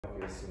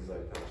Things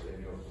like that,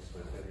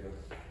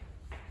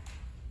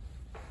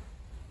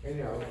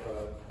 anyhow,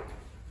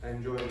 I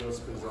enjoyed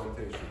this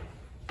presentation.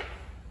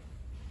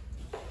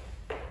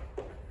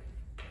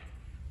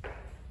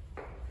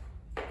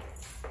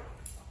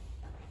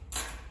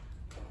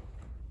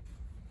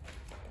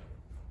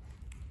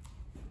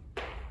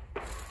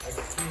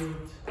 X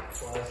cubed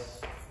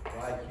plus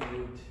y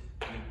cubed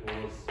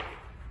equals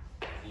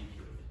z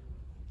cubed.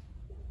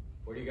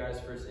 What are you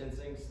guys' first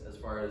instincts as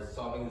far as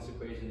solving this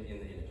equation in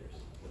the integers?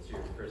 What's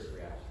your first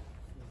reaction?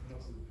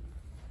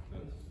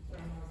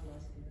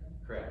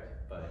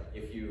 Correct, but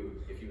if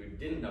you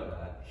didn't know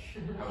that,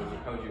 how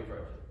would you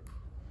approach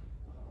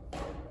it?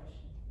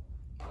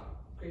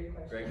 Great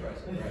question. Great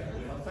question.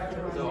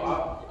 Right.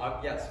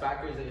 So yes,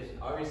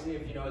 factorization. Obviously,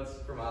 if you know it's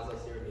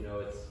Fermat's theorem, you know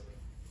it's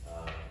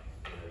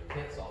you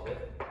can't solve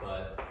it.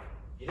 But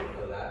if you didn't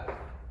know that,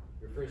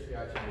 your first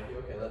reaction would be,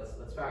 okay,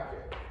 let's factor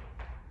it.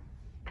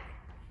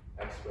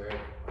 X squared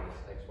minus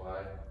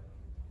xy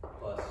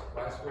plus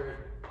y squared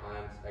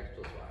times x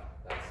plus y.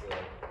 That's the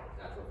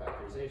natural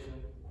factorization.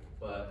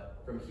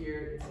 But from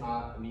here, it's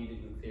not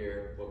immediately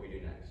clear what we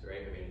do next,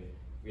 right? I mean,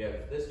 we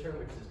have this term,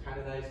 which is kind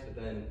of nice, but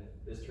then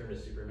this term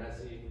is super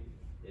messy.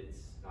 It's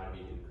not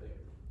immediately clear.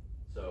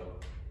 So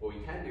what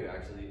we can do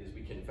actually is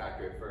we can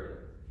factor it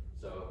further.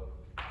 So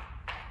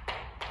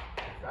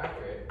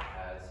factor it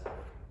as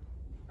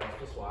x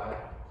plus y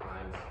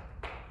times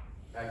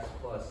x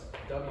plus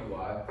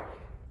wy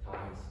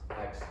times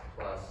x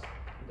plus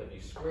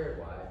w squared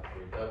y,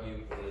 where w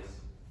is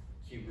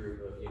cube root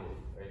of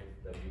unity,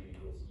 right? W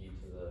equals e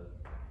to the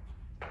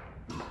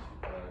 2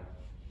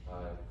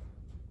 pi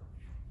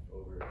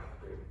over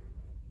 3,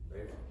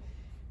 right?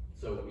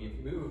 So we've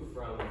moved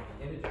from the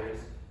integers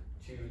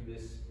to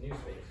this new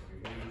space.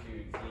 We've moved to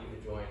z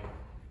adjoin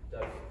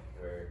w,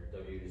 where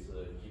w is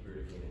the cube root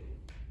of unity.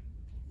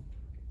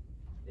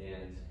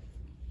 And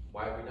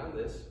why have we done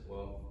this?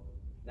 Well,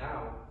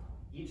 now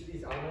each of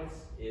these elements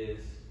is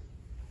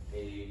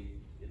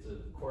it's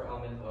a core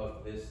element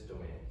of this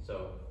domain.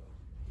 So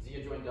z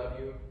adjoin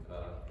w,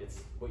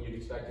 it's what you'd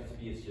expect it to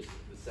be. It's just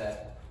the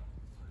set.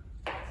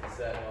 It's a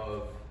set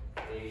of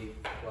a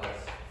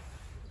plus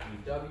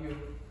bw,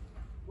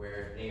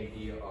 where a and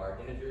b are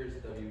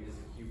integers. W is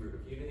the cube root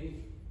of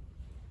unity.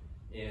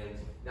 And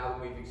now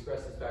that we've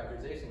expressed this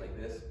factorization like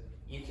this,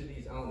 each of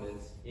these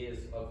elements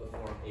is of the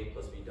form a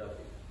plus bw.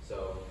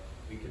 So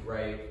we could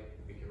write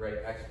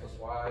x plus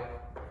y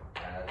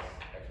as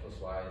x plus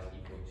y is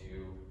equal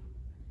to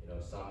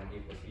sum a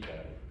plus bw,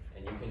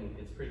 and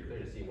it's pretty clear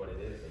to see what it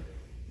is.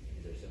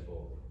 These are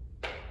simple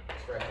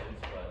expressions,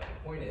 but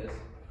the point is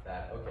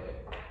that okay,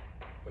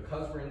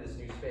 because we're in this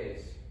new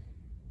space,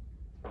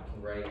 we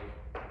can write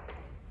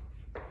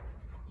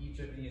each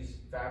of these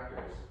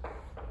factors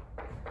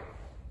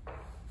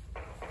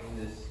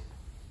in this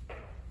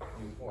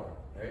new form,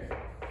 right?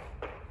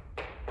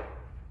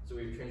 So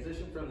we've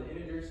transitioned from the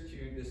integers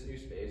to this new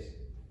space,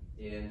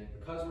 and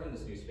because we're in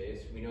this new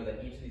space, we know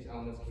that each of these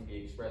elements can be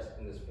expressed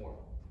in this form.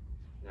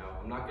 Now,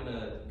 I'm not going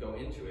to go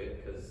into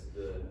it because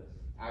the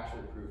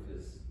actual proof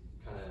is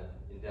kind of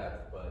in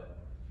depth, but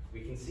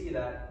we can see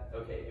that,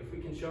 okay, if we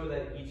can show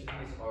that each of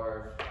these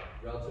are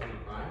relatively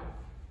prime,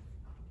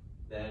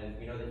 then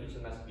we know that each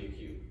of them has to be a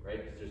cube,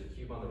 right? Because there's a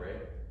cube on the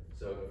right.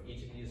 So if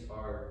each of these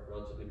are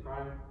relatively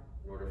prime,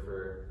 in order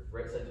for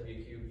right side to be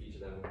a cube, each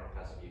of them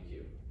has to be a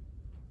cube.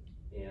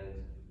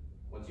 And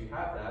once you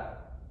have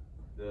that,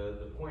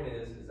 the point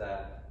is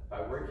that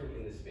by working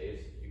in this space,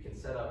 you can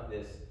set up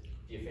this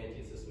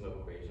Diophantine system of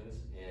equations,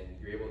 and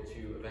you're able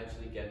to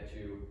eventually get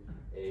to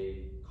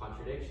a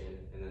contradiction,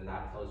 and then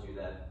that tells you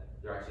that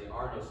there actually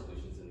are no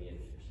solutions in the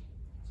integers.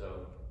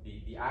 So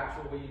the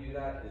actual way you do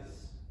that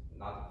is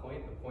not the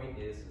point. The point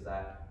is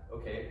that,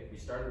 okay, we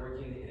started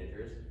working in the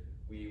integers,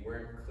 we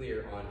weren't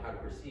clear on how to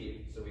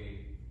proceed, so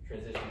we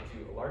transitioned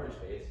to a larger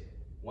space.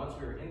 Once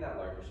we were in that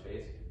larger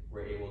space,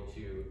 we're able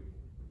to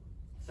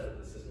set up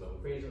the system of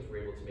equations,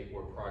 we're able to make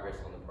more progress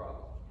on the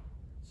problem.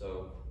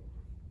 So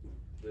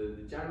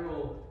the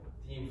general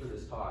theme for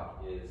this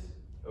talk is,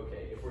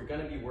 okay, if we're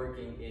going to be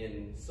working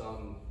in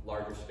some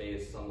larger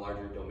space, some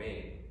larger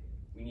domain,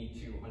 we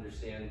need to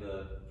understand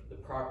the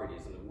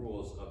properties and the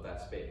rules of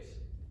that space,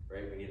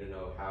 right? We need to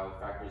know how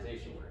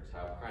factorization works,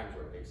 how primes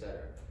work,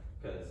 etc.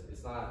 Because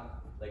it's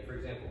not, like for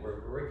example,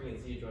 we're working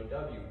in z adjoin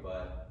w,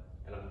 but,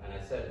 and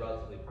I said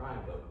relatively prime,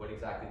 but what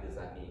exactly does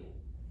that mean,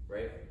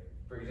 right?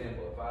 For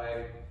example, if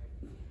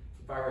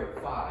I write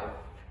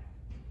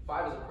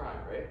 5 is a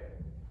prime, right?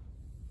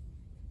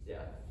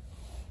 Yeah.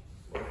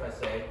 What if I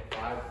say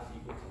 5 is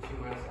equal to 2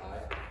 minus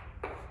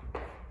I,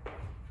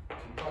 2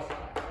 plus I?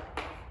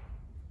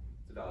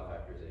 It's a valid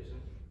factorization,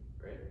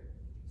 right?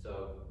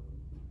 So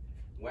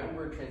when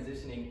we're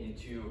transitioning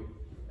into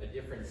a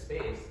different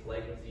space,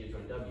 like z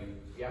adjoin w,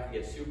 we have to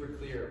get super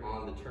clear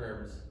on the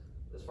terms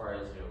as far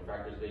as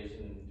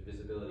factorization,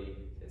 divisibility,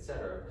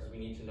 etc., because we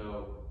need to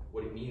know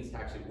what it means to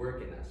actually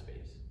work in that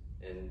space.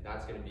 And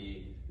that's going to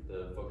be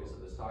the focus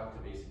of this talk,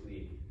 to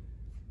basically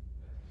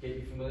get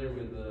you familiar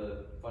with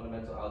the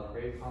fundamental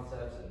algebraic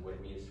concepts and what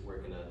it means to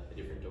work in a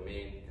different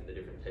domain and the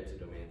different types of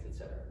domains,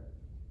 etc.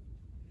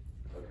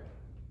 Okay.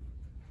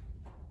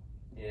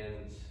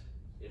 And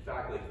in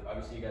fact, like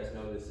obviously you guys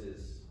know this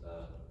is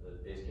the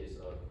base case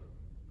of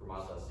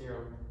Fermat's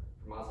theorem.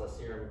 Fermat's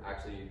theorem,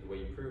 actually, the way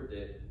you proved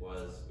it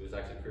was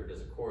actually proved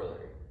as a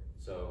corollary.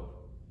 So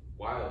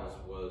Wiles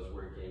was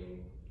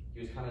working, he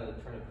was kind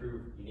of trying to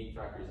prove unique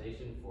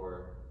factorization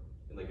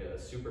in like a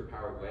super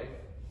powered way.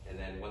 And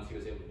then once he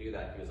was able to do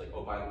that, he was like,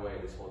 oh, by the way,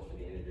 this holds for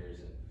the integers,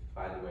 and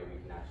by the way, we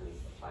can actually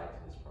apply it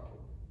to this problem.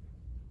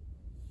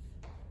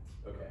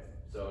 Okay,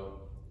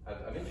 so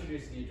I've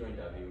introduced Z join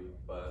W,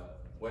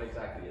 but what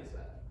exactly is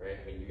that, right?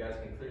 I mean, you guys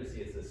can clearly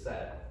see it's the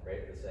set,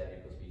 right? The set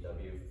A plus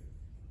BW,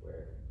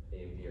 where A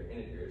and B are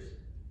integers,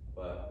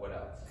 but what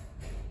else?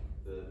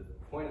 The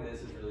point of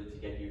this is really to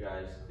get you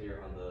guys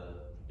clear on the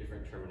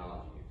different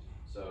terminology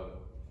used.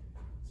 So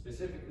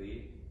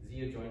specifically,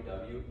 Z adjoint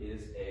W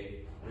is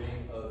a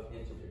ring of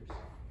integers.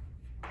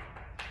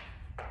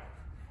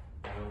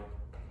 Now,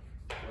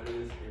 what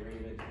is a ring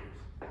of integers?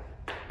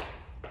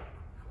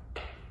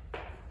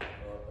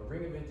 A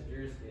ring of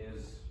integers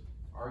is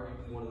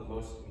arguably one of the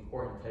most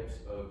important types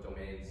of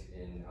domains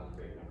in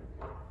algebraic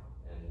numbering.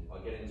 And I'll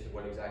get into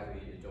what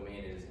exactly a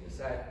domain is in a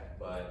sec,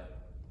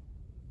 but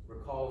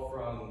recall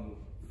from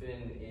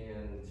Finn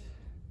and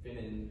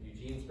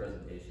Eugene's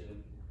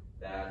presentation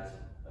that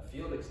a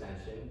field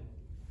extension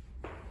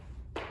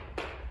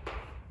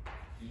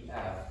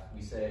EF,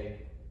 we say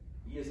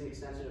E is an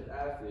extension of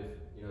F if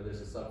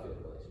there's a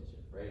subfield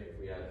relationship, right? If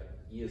we have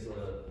E is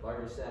a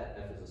larger set,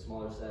 F is a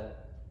smaller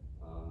set,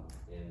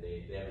 and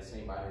they have the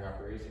same binary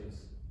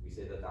operations, we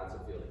say that that's a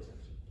field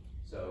extension.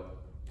 So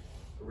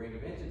a ring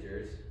of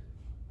integers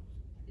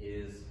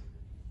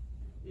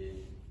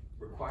it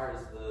requires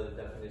the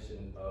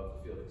definition of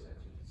a field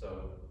extension.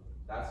 So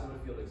that's what a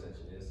field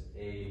extension is.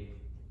 A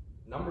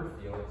number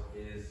field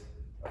is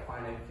a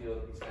finite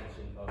field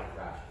extension of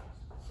rationals.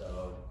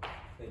 So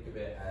think of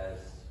it as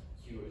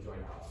Q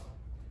adjoint alpha.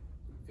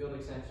 Field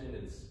extension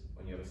is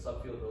when you have a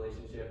subfield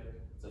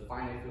relationship. It's a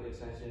finite field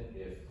extension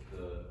if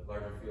the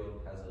larger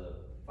field has a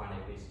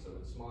finite basis over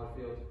the smaller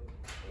field.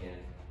 And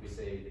we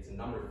say it's a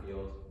number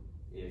field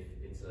if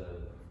it's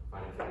a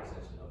finite field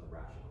extension of the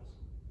rationals.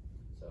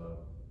 So,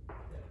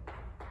 yeah.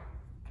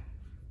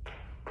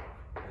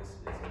 This is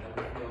a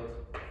number field,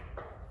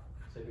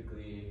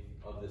 typically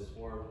of this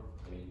form.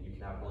 I mean, you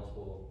can have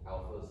multiple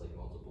alphas, like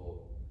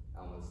multiple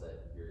elements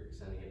that you're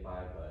extending it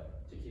by,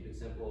 but to keep it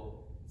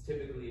simple, it's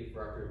typically,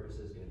 for our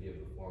purposes, going to be of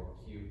the form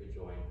Q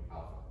adjoint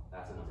alpha.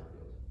 That's a number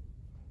field.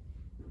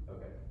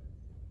 Okay.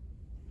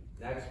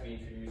 Next, we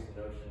introduce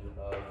the notion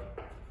of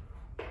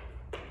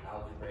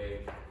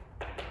algebraic.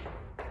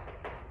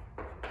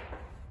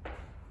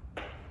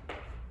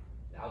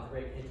 An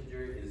algebraic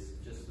integer is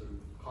just a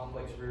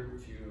complex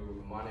root to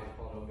a mnemonic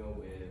polynomial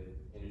with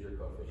integer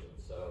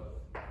coefficients. So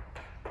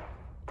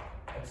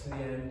x to the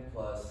n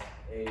plus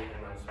a to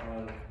the minus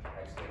 1,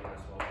 x to the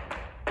minus 1,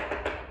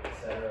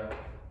 etc.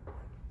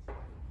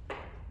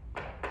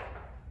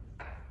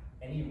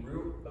 Any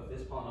root of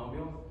this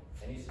polynomial,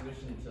 any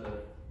solution to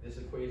this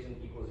equation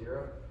equals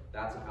 0,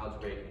 that's an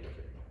algebraic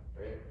integer,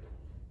 right?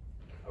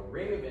 A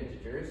ring of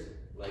integers,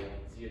 like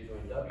Z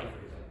adjoint W,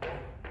 for example,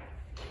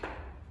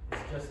 is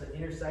just the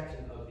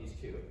intersection of these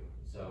two.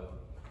 So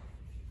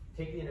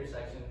take the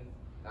intersection,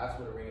 that's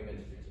what a ring of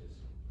integers is.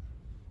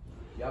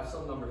 You have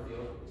some number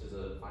field, which is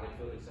a finite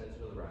field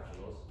extension of the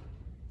rationals,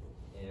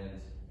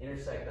 and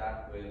intersect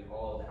that with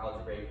all the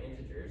algebraic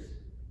integers,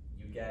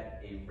 you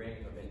get a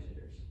ring of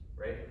integers,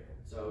 right?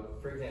 So,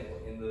 for example,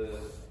 in the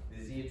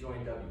Z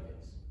adjoint W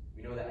case,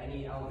 we know that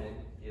any element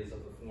is of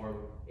the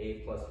form A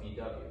plus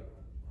BW.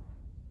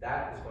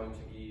 That is going to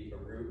be a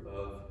root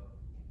of,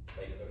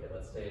 like, okay,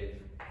 let's say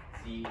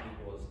Z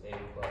equals A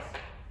plus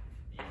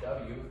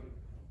BW.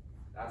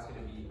 That's going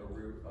to be a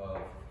root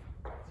of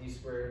Z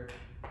squared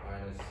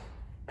minus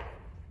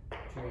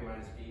 2A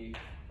minus B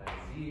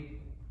times Z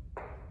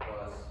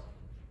plus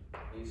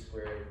A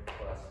squared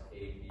plus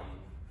AB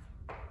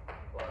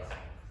plus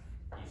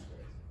B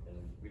squared. And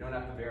we don't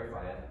have to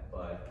verify it,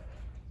 but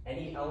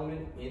any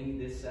element in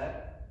this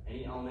set,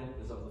 any element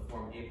is of the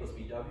form A plus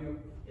BW,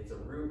 it's a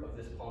root of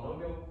this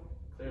polynomial,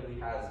 clearly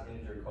has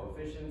integer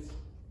coefficients,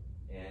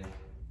 and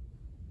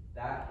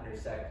that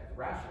intersect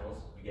the rationals,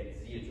 we get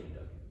Z adjoint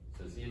W.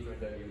 So Z adjoint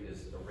W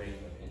is a ring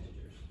of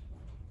integers.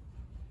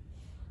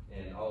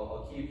 And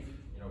I'll keep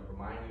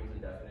reminding you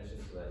of the definition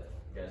so that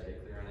you guys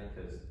get clear on it,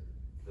 because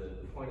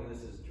the point of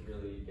this is to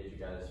really get you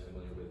guys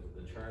familiar with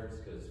the terms,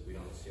 because we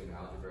don't assume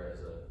algebra as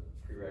a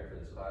prereq for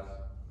this class.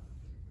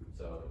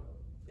 So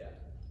yeah,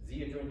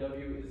 Z adjoint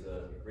W is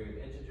a ring of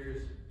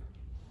integers.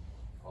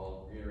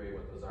 I'll reiterate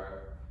what those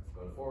are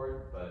going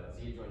forward, but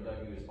Z adjoint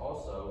W is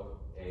also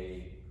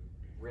a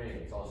ring.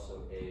 It's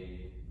also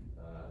a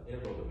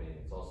integral domain.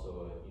 It's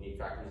also a unique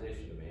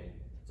factorization domain.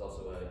 It's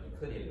also a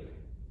Euclidean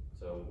domain.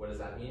 So what does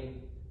that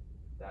mean?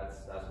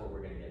 That's what we're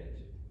going to get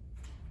into.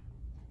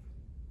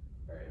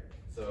 All right.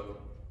 So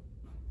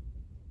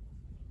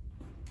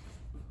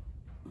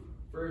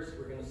First,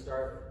 we're going to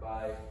start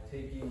by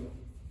taking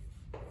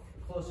a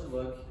closer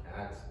look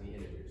at the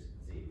integers,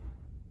 z.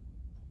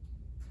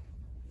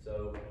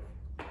 So,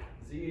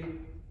 z,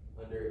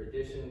 under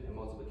addition and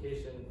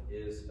multiplication,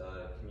 is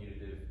a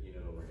commutative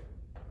unital ring.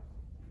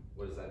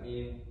 What does that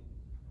mean?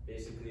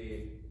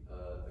 Basically,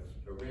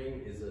 a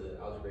ring is an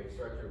algebraic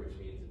structure, which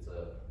means it's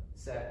a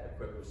set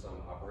equipped with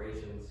some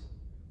operations,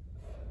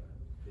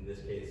 in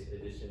this case,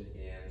 addition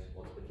and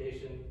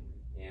multiplication,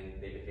 and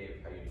they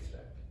behave how you'd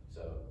expect.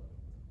 So,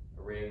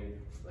 a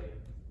ring, like,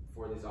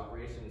 for these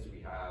operations, we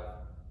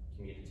have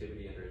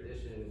commutativity under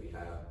addition, we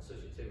have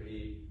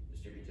associativity,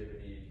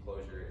 distributivity,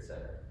 closure,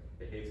 etc.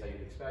 Behaves how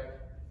you'd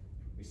expect.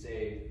 We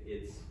say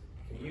it's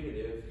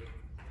commutative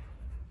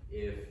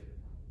if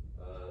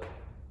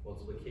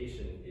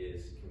multiplication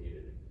is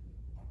commutative.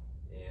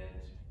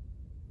 And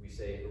we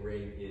say a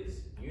ring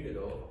is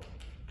unital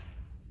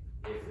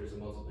if there's a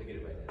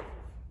multiplicative identity.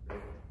 Right?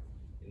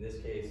 In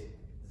this case,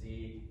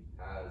 z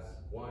has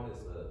 1 as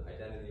the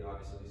identity,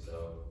 obviously,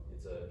 so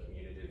it's a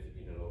commutative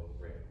unital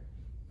ring.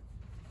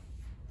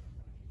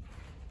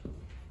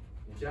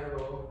 In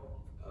general,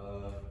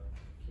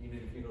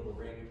 commutative unital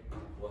ring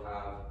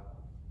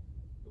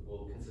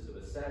will consist of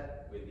a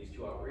set with these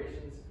two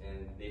operations,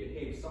 and they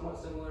behave somewhat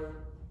similar,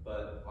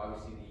 but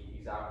obviously the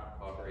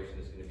exact operation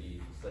is going to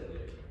be slightly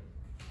different.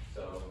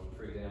 So,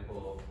 for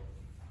example,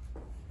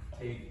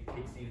 take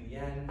z to the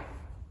n,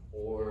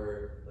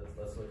 or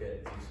let's look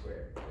at z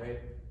squared, right?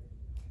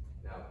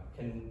 Now,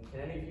 can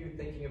any of you,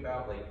 thinking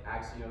about like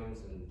axioms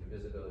and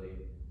divisibility,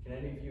 can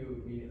any of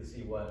you immediately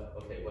see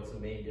what's the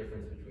main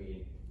difference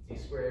between z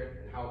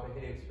squared and how it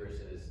behaves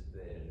versus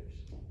the integers?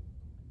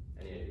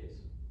 Any ideas?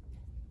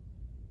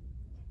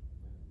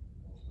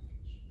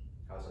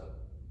 How so?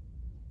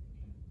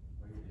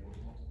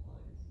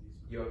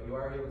 You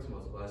are able to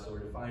multiply, so we're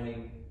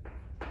defining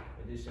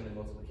addition and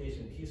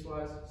multiplication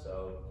piecewise,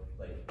 so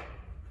like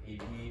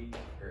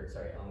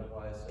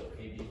element-wise, so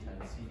AB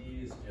times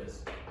CD is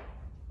just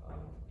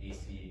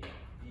AC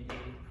BD.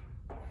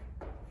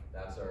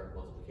 That's our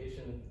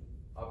multiplication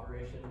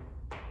operation,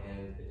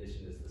 and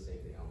addition is the same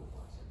thing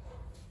element-wise.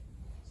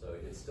 So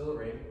it's still a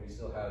ring, we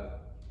still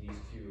have these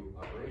two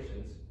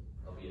operations,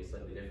 albeit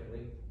slightly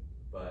differently,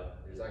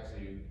 but there's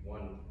actually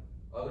one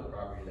other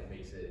property that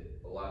makes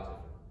it a lot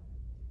different.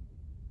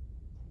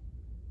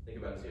 Think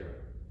about 0.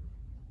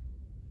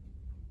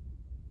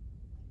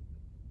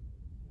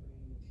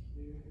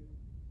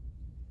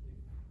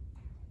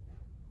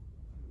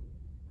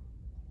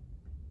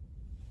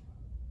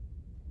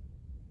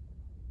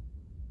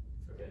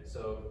 Okay,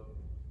 so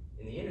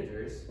in the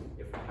integers,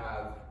 if we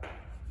have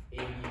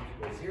AB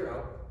equals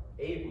 0,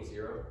 A equals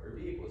 0, or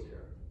B equals 0.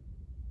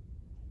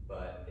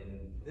 But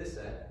in this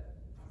set,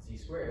 z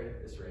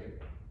squared, this ring,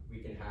 we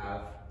can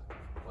have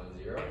 1,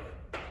 0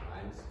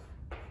 times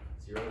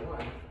 0,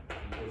 1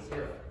 equals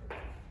 0.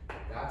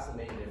 That's the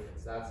main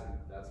difference. That's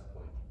the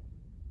point.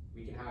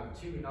 We can have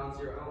two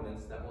non-zero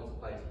elements that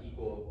multiply to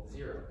equal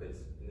 0, because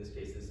in this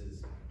case, this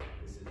is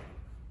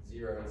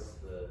 0. It's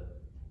the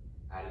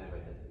additive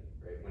identity,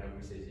 right? Whenever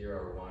we say 0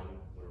 or 1,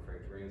 when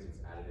referring to rings, it's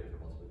additive or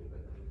multiplicative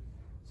identity.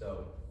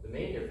 So the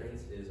main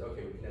difference is,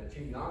 okay, we can have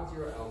two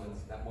non-zero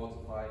elements that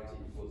multiply to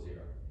equal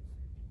 0.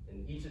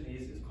 And each of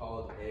these is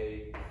called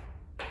a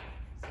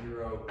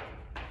zero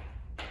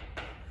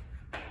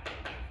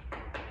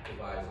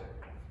divisor.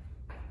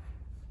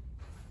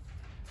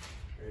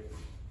 Right?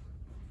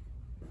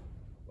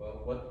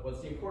 Well,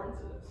 what's the importance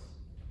of this?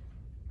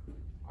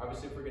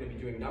 Obviously, if we're going to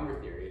be doing number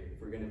theory,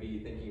 if we're going to be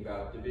thinking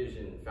about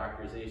division,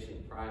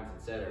 factorization, primes,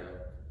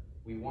 etc.,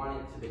 we want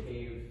it to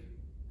behave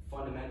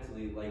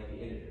fundamentally like the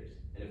integers.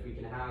 And if we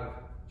can have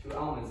two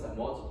elements that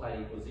multiply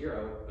to equal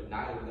 0, but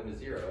neither of them is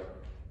 0,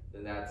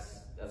 then that's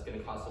going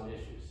to cause some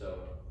issues. So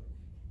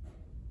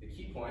the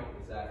key point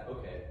is that,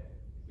 okay,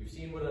 we've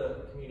seen what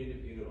a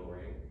commutative unital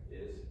ring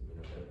is,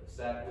 a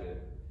set with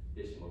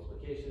addition,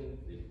 multiplication,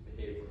 they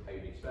behave how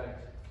you'd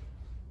expect,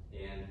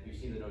 and we've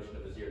seen the notion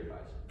of a zero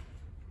divisor.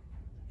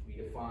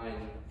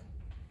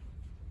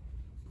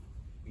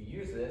 We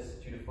use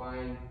this to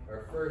define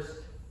our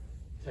first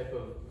type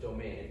of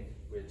domain,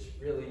 which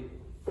really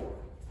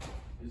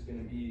is going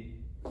to be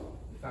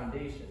the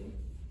foundation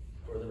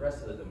for the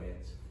rest of the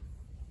domains.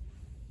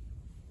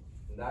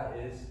 And that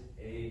is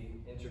a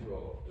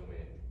integral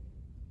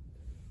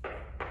domain.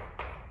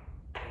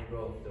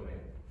 Integral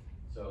domain.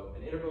 So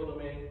an integral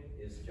domain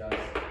is just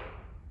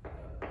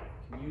a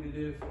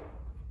commutative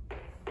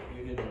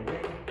unital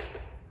ring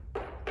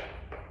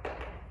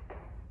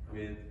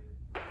with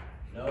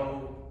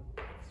no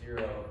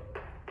zero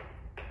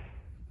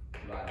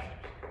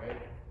divisors,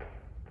 right?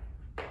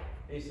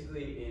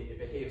 Basically, it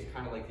behaves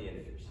kind of like the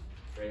integers,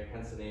 right?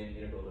 Hence the name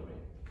integral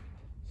domain.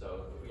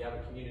 So if we have a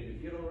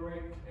commutative unital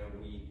ring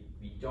and we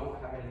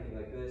don't have anything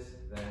like this,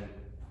 then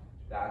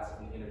that's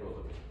an integral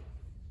domain.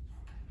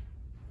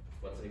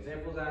 What's an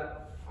example of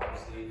that?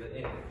 Obviously, the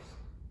integers.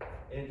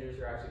 Integers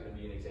are actually going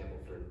to be an example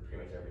for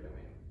pretty much every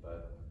domain.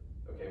 But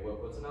okay,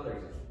 what's another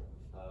example?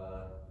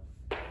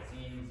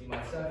 z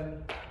mod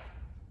 7.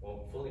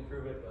 Won't fully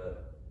prove it,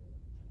 but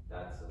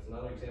That's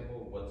another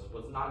example.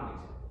 What's not an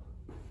example?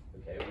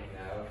 Okay, we can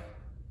have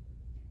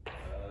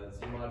Z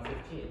mod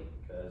 15,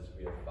 because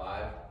we have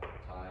 5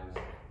 times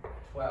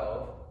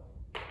 12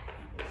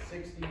 equals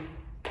 60.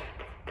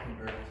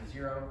 Convert it to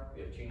 0.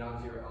 We have 2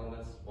 non-zero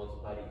elements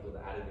multiplied equal to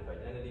additive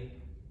identity.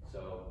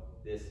 So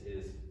this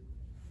is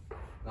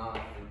not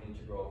an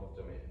integral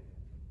domain.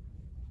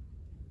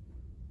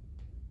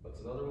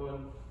 What's another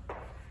one?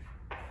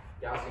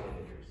 Gaussian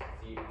integers,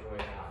 Z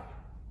join I.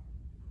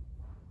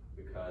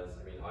 Because,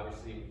 I mean,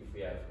 obviously, if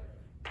we have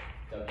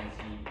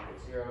WZ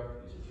equals 0,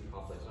 these are 2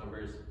 complex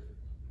numbers.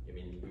 I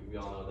mean, we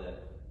all know that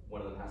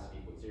one of them has to be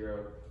equal to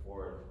 0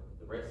 for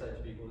the right side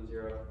to be equal to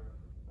 0.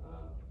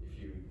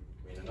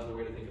 Another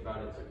way to think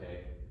about it is,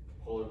 okay,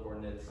 polar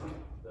coordinates,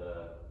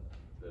 the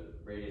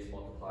radius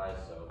multiplies,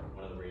 so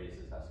one of the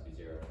radiuses has to be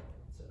 0,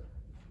 etc.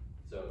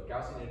 So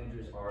Gaussian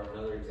integers are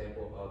another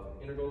example of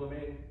an integral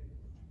domain,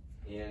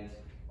 and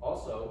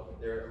also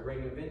they're a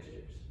ring of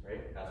integers,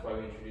 right? That's why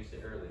we introduced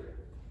it earlier.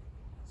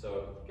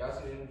 So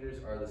Gaussian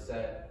integers are the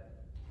set,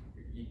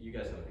 you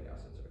guys know what the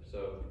Gaussians are.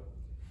 So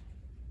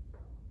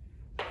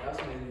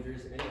Gaussian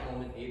integers, any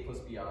element a plus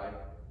bi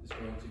is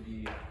going to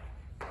be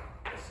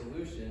a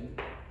solution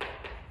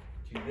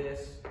to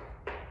this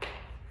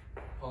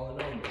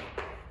polynomial,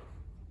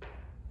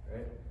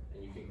 right?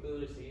 And you can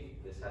clearly see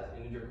this has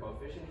integer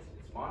coefficients,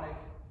 it's monic,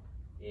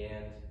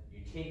 and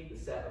you take the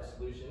set of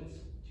solutions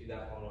to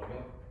that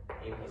polynomial,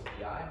 a plus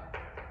bi,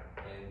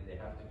 and they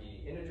have to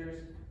be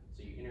integers,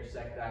 so you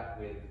intersect that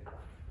with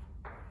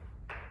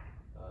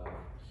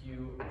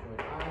q join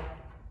I,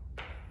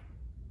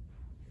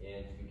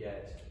 and you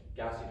get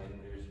Gaussian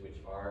integers, which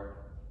are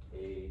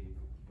a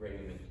ring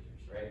of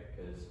integers, right?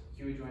 Because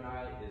q join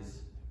I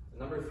is the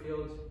number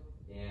field,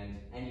 and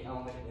any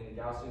element in the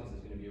Gaussians is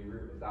going to be a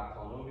root of that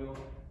polynomial.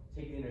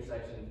 Take the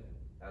intersection,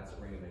 that's a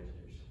ring of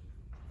integers.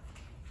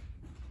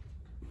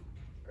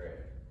 All right,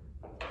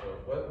 so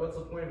what's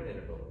the point of an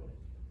integral domain?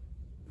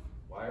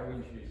 Why are we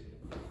introducing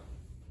it?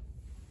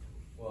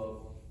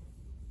 Well,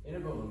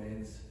 integral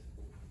domains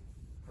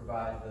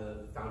provide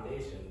the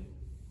foundation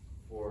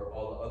for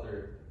all the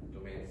other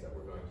domains that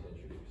we're going to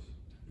introduce.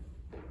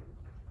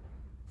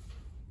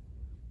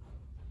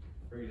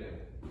 For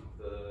example,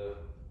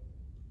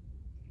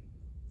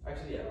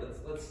 actually, yeah,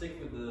 let's stick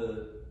with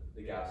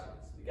the Gaussians.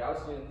 The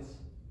Gaussians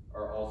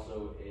are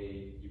also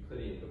a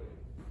Euclidean domain.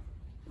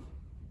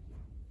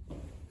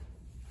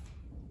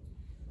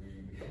 We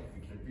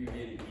can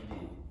abbreviate it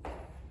ED.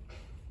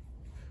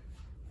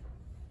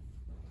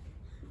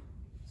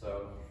 So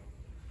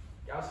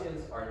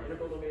Gaussians are an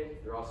integral domain.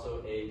 They're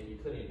also a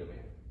Euclidean domain.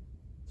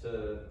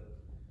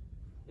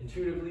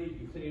 Intuitively,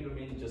 Euclidean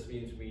domain just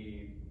means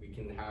we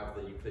can have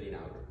the Euclidean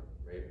algorithm,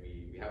 right?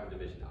 We have a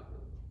division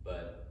algorithm,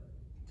 but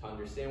to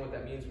understand what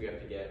that means, we have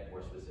to get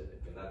more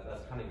specific. And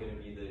that's kind of going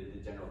to be the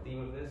general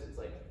theme of this. It's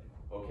like,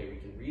 okay, we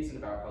can reason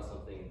about how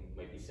something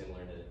might be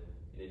similar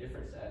in a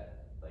different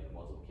set, like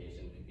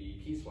multiplication could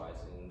be piecewise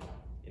in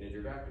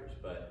integer vectors,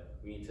 but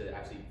we need to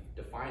actually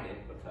define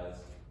it because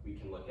we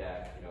can look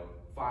at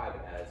 5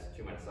 as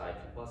 2 minus I, 2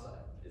 plus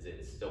I. Is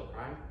it still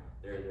prime?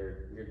 There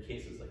are weird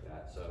cases like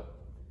that. So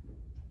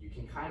you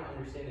can kind of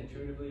understand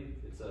intuitively,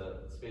 it's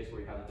a space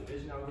where we have a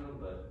division algorithm,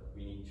 but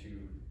we need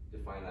to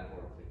define that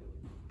more clearly.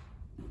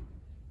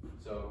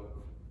 So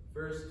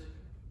first,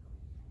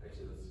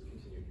 actually let's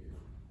continue here.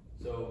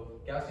 So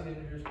Gaussian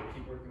integers, we'll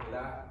keep working with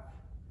that.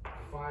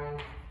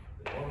 Define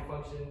the norm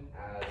function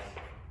as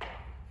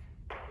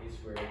a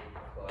squared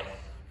plus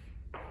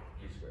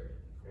b squared,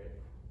 right?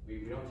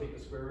 We don't take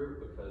the square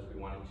root because we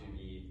want it to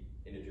be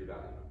integer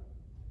value.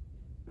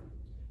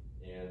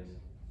 And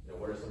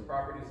what are some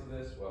properties of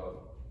this?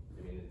 Well,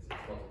 I mean, it's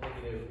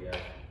multiplicative. We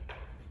have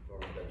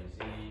norm of WZ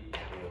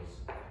equals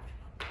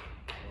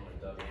norm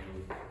of W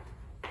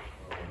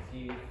Z.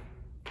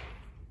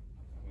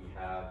 We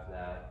have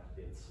that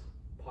it's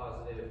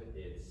positive,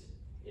 it's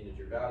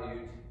integer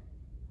valued,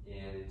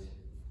 and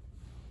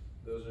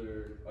those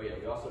are, oh yeah,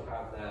 we also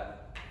have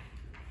that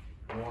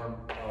norm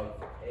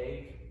of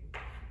A,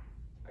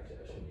 actually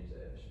I shouldn't use A,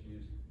 I should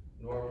use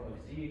norm of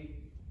Z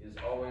is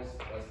always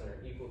less than or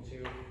equal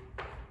to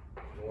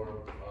norm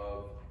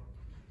of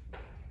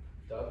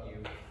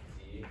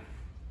WZ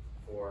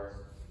for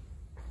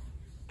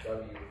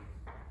W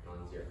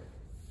non-zero.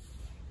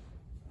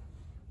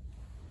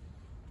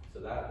 So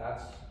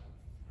that's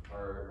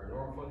our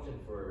norm function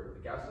for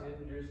the Gaussian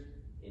integers.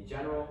 In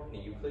general, in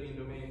a Euclidean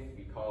domain,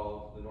 we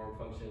call the norm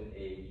function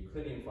a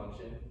Euclidean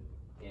function,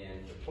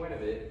 and the point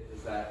of it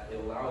is that it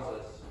allows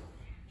us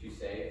to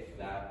say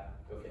that,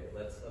 okay,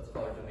 let's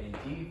call our domain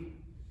D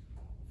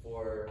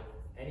for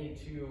any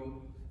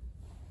two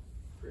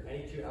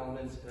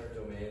elements in our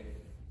domain.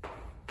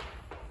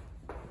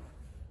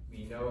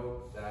 We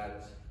know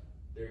that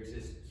there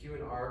exists Q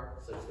and R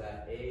such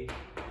that A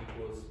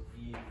equals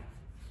B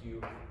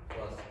Q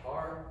plus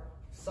R,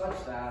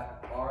 such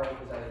that R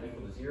is either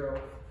equal to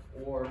 0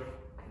 or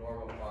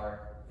norm of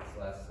R is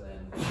less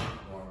than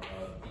norm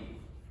of B.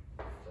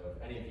 So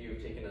if any of you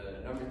have taken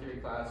a number theory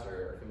class or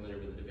are familiar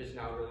with the division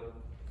algorithm,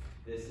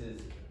 this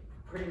is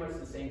pretty much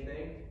the same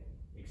thing,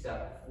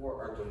 except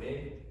for our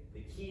domain.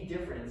 The key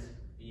difference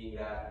being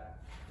that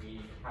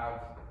we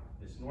have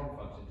this norm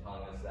function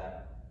telling us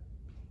that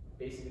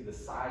basically the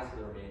size of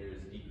the remainder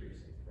is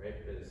decreasing, right?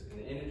 Because in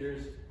the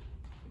integers,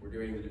 we're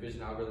doing the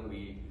division algorithm,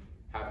 we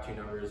have two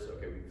numbers,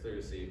 okay, we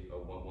clearly see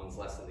one's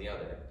less than the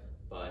other,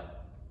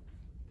 but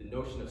the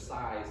notion of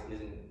size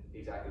isn't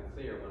exactly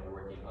clear when we're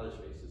working in other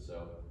spaces.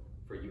 So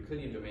for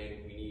Euclidean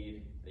domain, we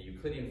need a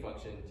Euclidean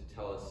function to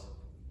tell us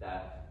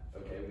that,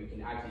 okay, we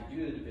can actually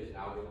do the division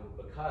algorithm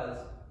because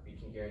we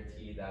can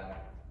guarantee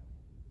that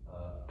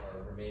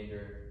our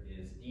remainder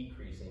is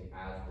decreasing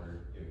as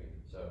we're doing it.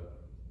 So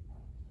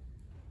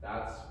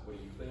that's what a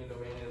Euclidean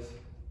domain is.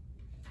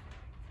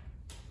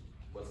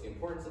 What's the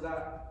importance of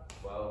that?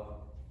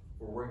 Well,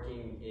 we're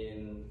working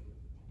in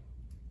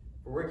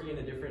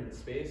a different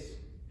space.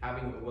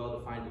 Having a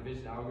well-defined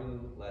division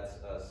algorithm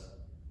lets us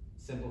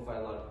simplify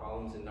a lot of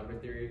problems in number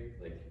theory,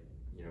 like,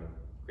 you know,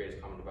 greatest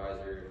common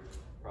divisor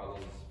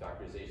problems,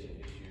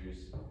 factorization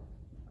issues,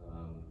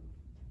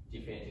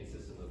 differentiating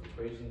systems of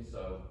equations.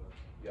 So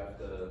you have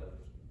to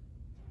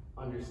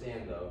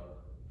understand, though,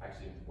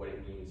 actually what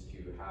it means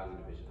to have a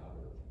division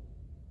algorithm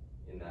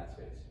in that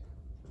space.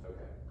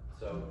 Okay,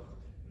 so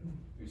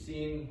we've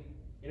seen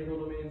integral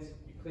domains,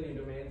 Euclidean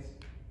domains,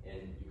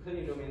 and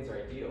Euclidean domains are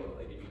ideal.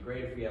 Like, it'd be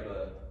great if we have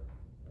a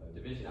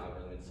division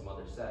algorithm in some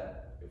other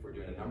set if we're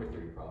doing a number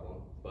theory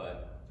problem,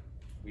 but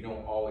we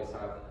don't always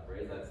have that,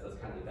 right? That's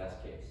kind of the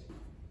best case.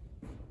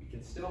 We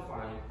can still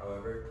find,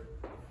 however,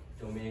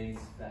 domains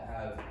that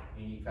have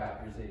unique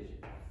factorization.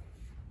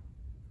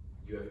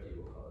 UFD,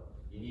 we'll call it.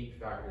 Unique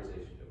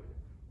factorization domain.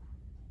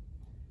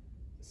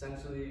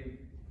 Essentially,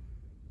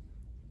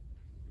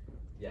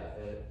 yeah,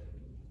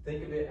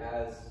 think of it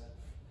as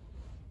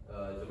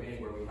a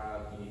domain where we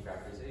have unique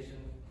factorization,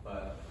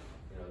 but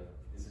you know,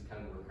 this is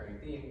kind of a recurring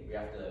theme. We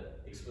have to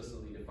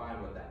explicitly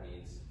define what that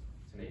means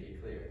to make it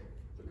clear,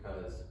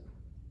 because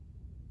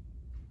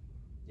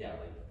yeah,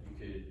 like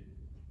you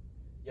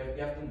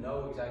have to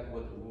know exactly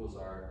what the rules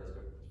are as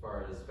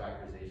far as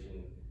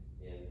factorization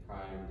and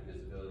prime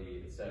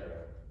divisibility,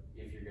 etc.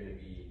 If you're going to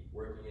be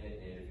working in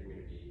it and if you're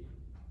going to be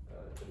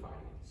defining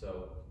it.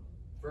 So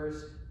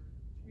first,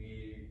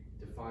 we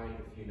define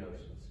a few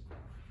notions.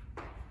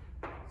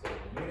 So in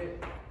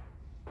unit,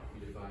 we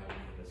define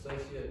an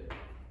associate,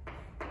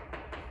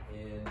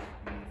 and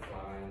we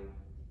define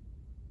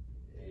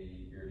a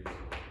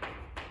irreducible.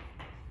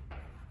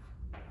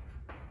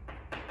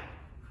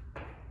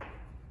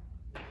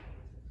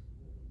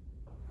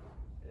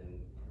 And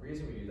the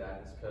reason we do that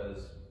is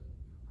because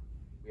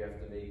we have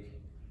to make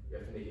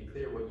it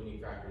clear what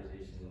unique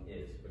factorization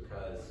is.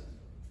 Because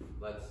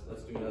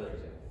let's do another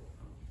example.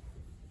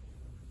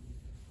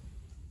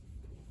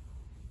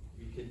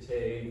 We could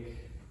take,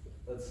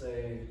 let's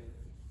say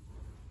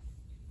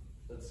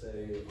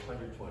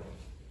 120,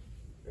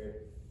 right?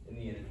 In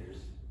the integers,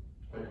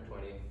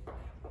 120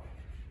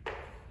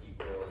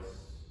 equals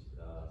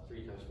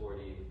 3 times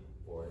 40,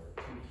 or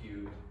 2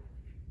 cubed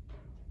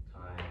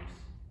times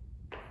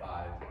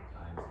 5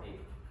 times 8,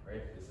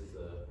 right? This is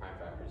the prime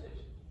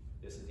factorization.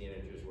 This is the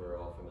integers, we're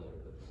all familiar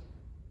with this.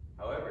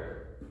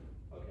 However,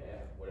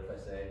 okay, what if I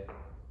say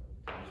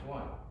times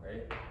 1,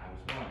 right?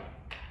 Times 1,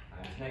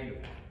 times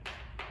negative 1,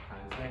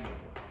 times negative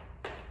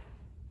 1.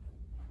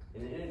 In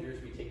the integers,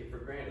 we take it for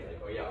granted,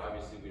 like, oh yeah,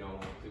 obviously we don't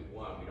include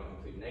 1, we don't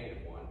include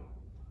negative 1,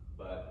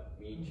 but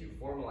we need to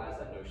formalize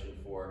that notion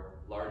for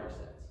larger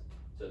sets.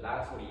 So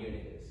that's what a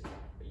unit is.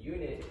 A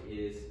unit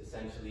is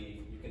essentially,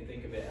 you can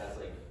think of it as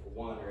like a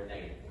 1 or a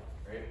negative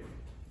 1, right?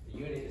 A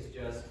unit is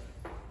just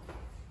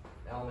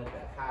an element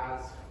that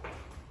has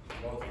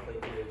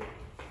multiplicative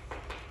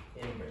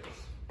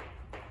inverse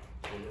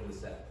within the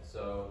set.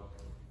 So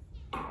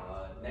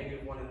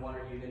negative 1 and 1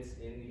 are units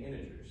in the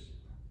integers.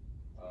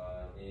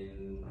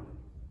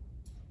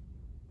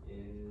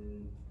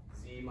 In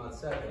Z mod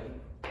 7,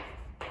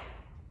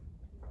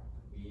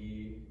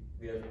 we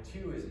have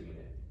 2 as a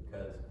unit,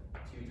 because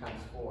 2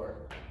 times 4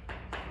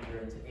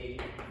 figure into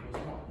 8 equals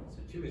 1. So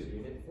 2 is a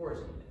unit, 4 is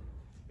a unit.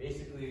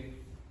 Basically,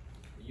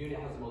 the unit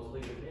has a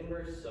multiplicative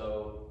inverse,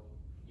 so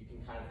you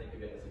can kind of think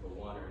of it as like a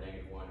 1 or a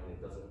negative 1, and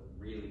it doesn't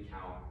really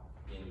count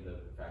in the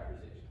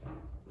factorization.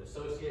 An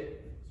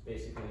associate is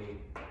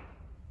basically,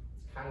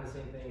 it's kind of the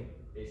same thing.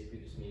 Basically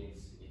just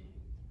means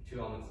two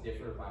elements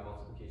differ by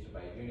multiplication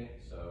by a unit.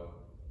 So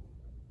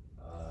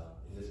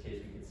in this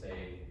case, we could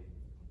say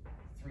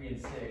 3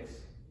 and 6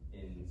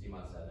 in Z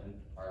mod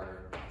 7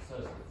 are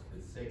associates,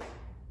 because 6 is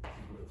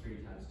equal to 3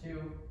 times 2. 2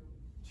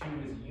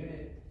 is a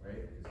unit,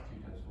 right? Because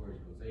 2 times 4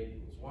 equals 8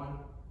 equals 1.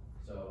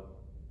 So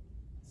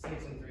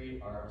 6 and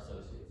 3 are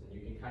associates. And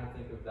you can kind of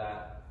think of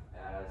that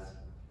as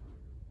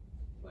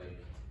like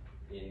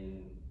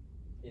in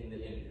the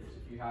integers.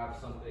 If you have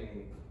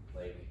something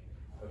like,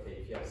 okay,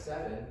 if you have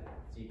 7,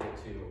 it's equal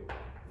to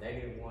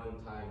negative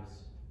 1 times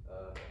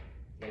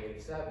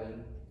negative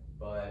 7,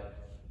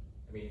 but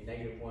I mean,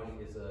 negative 1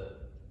 is a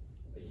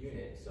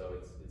unit, so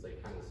it's like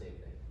kind of the same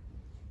thing.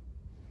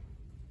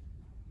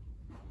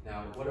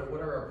 Now, what are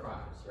our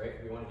primes,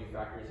 right? We want to do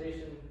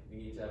factorization, we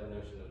need to have a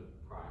notion of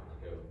prime.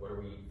 Like what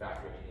are we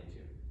factoring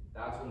into?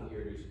 that's when the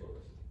irreducible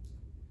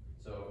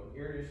is. So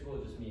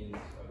irreducible just means,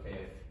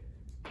 okay,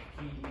 if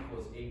P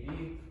equals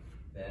AB,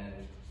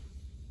 then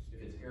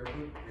if it's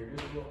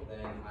irreducible,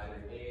 then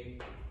either A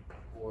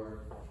or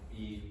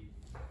B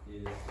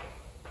is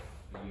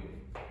a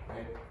unit,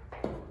 right?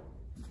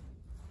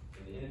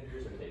 In the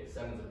integers, okay,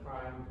 7's a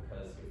prime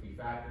because if we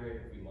factor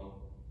it, if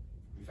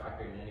we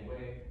factor it in any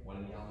way, one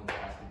of the elements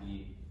has to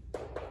be a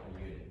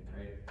unit,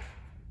 right?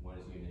 One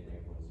is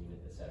unit, one is unit,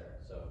 etc.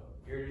 So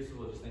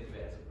irreducible, just think of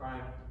it as a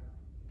prime,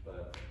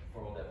 but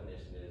formal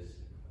definition is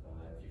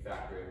if you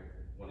factor it,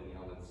 one of the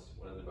elements,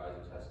 one of the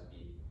divisors has to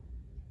be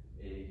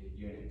a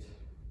unit.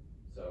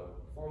 So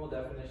formal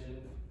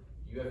definition,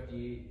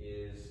 UFD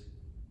is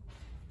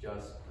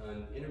just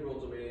an integral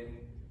domain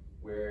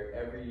where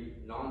every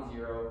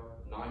non-zero,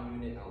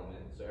 non-unit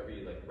element, so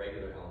every like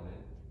regular element,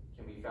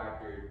 can be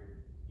factored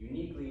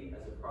uniquely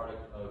as a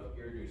product of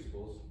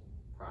irreducibles,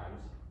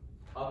 primes,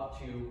 up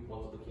to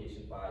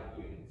multiplication by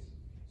units.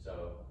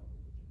 So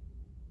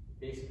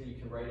basically you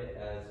can write it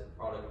as a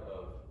product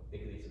of,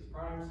 think of these as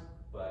primes,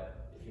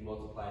 but if you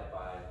multiply it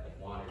by like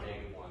 1 or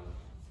 -1,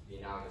 the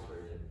analogous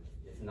version,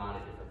 it's not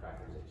a different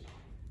factorization.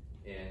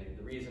 And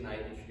the reason I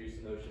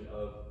introduced the notion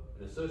of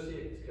an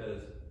associate is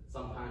because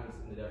sometimes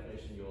in the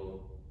definition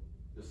you'll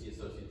see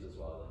associates as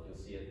well. Like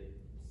you'll see it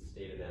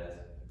stated as,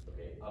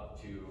 okay, up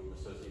to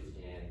associates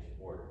and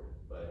order.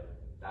 But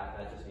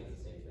that just means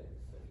the same thing.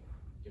 Like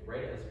you can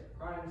write it as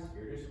primes,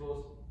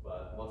 irreducibles,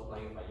 but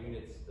multiplying it by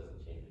units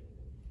doesn't change it.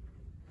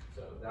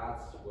 So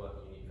that's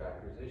what unique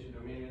factorization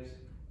domain is.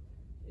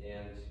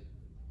 And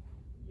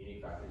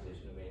unique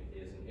factorization domain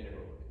is an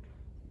integral domain.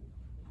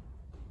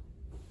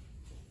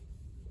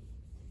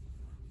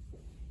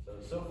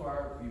 So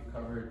far we've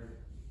covered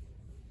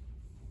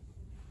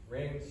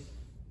rings,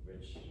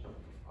 which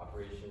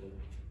operation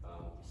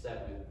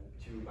set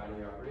with 2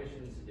 binary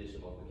operations,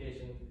 addition,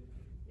 multiplication.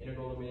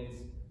 Integral domains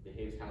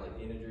behaves kind of like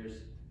the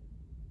integers.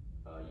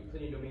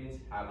 Euclidean domains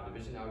have a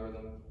division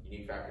algorithm.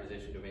 Unique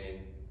factorization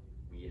domain,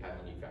 we have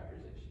unique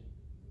factorization.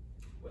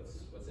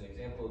 What's an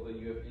example of a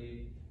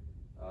UFD?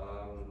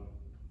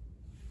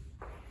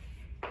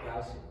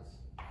 Gaussians,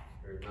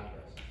 or not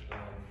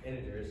Gaussians,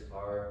 integers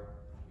are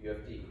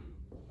UFD.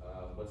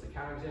 What's a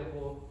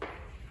counterexample?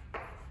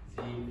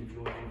 Z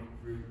adjoined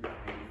root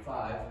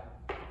 -5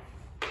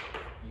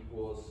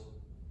 equals,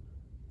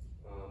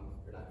 or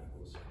not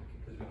equals,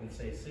 because we can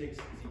say 6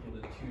 is equal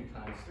to 2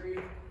 times 3,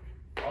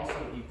 also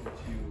equal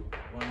to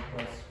 1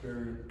 plus square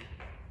root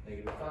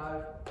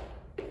 -5,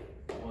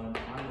 1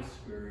 minus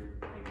square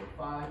root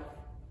 -5.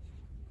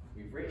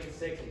 We've written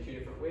 6 in 2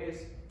 different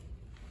ways.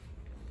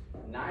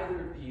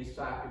 Neither of these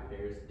factor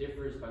pairs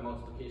differs by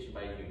multiplication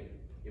by a unit.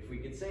 If we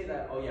could say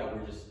that, oh yeah,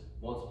 we're just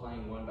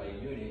multiplying one by a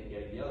unit,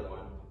 getting the other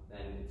one,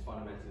 then it's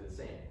fundamentally the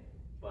same.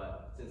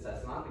 But since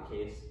that's not the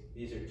case,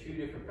 these are 2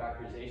 different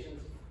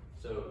factorizations.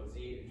 So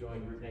Z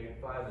adjoined root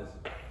 -5 is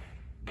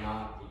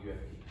not a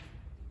UFD.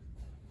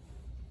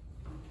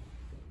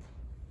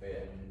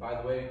 Okay, and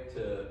by the way,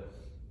 to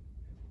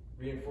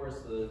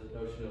reinforce the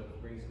notion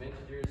of rings of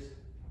integers,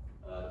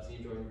 Z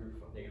adjoined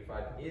root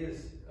 -5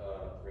 is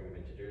a ring of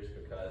integers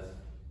because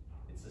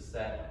it's a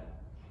set.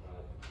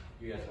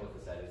 You guys know what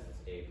the set is.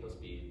 It's A plus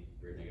B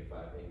root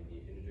 -5, A and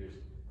B integers.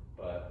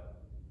 But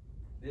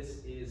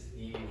this is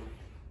the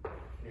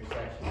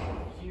intersection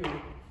of Q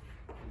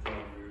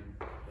adjoined root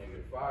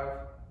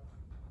 -5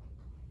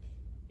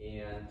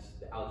 and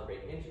the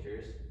algebraic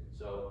integers.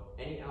 So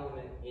any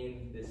element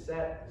in this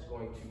set is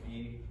going to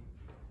be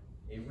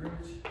a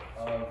root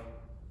of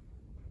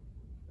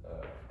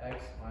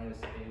x minus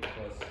a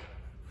plus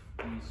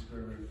b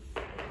square root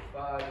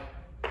 -5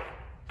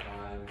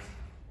 times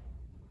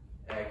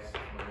x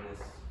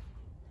minus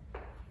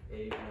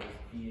a minus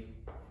b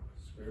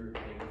square root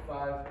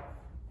 -5.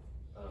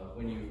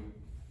 When you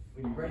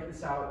write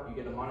this out, you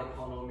get a monic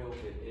polynomial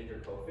with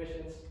integer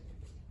coefficients.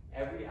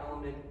 Every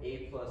element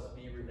a plus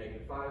b root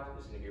 -5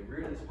 is going to be a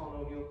root of this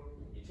polynomial.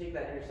 You take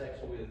that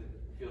intersection with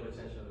the field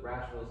extension of the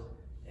rationals,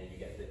 and you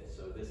get this.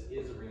 So this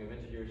is a ring of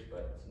integers,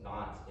 but it's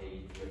not a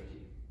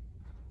UFD.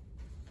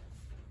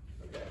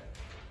 Okay.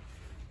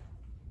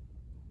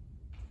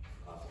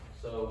 Awesome.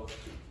 So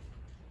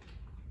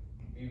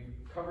we've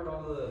covered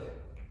all the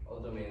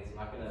domains. I'm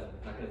not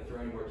gonna throw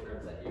any more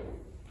terms at you,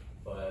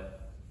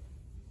 but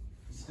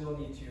you still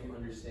need to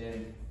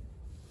understand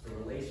the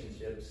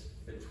relationships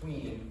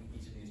between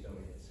each of these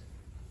domains.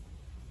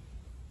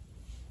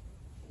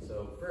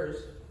 So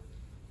first,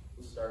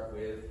 we'll start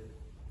with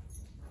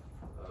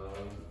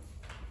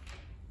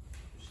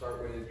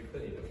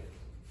Euclidean domains.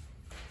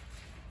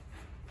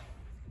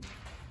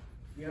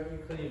 If you have a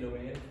Euclidean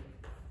domain,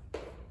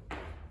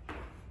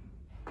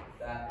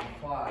 that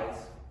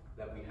implies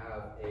that we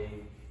have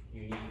a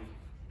unique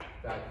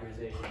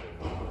factorization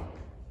domain.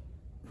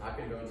 I'm not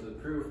going to go into the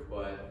proof,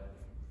 but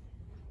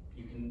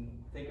you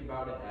can think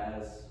about it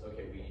as,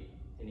 okay,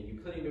 in a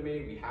Euclidean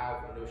domain, we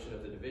have a notion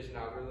of the division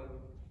algorithm,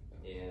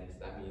 and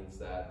that means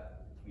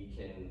that we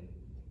can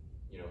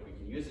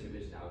use the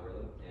division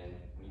algorithm, and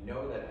we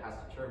know that it has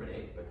to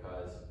terminate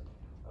because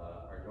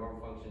our norm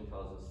function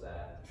tells us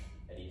that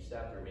at each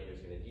step, the remainder is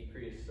going to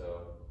decrease,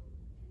 so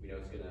we know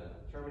it's going to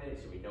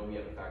terminate, so we know we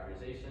have a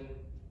factorization,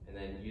 and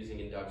then using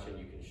induction,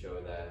 you can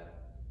show that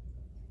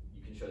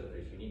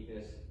there's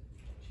uniqueness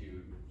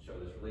to show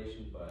this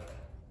relation, but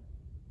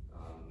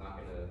I'm not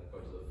going to go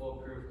to the full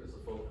proof, because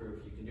the full proof,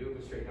 you can do it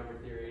with straight number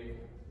theory,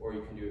 or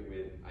you can do it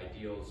with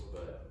ideals,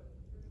 but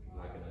I'm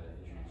not going to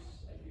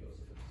introduce ideals.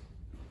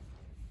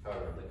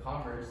 However, the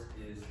converse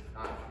is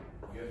not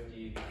true.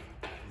 UFD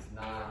does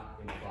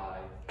not imply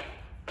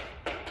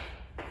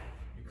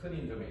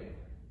Euclidean domain,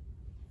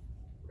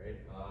 right?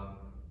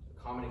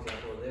 A common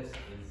example of this is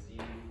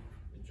Z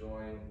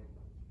adjoin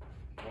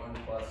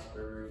 1 plus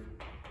square root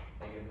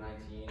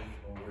 -19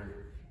 over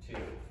 2,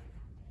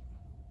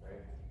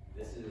 right?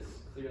 This is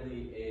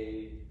clearly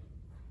a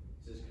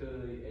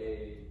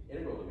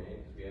integral domain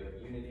because we have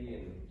unity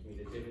and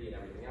commutativity and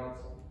everything else,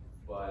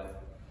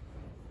 but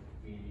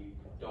we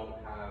don't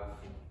have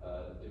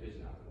a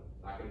division algorithm.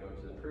 I'm not going to go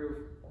into the proof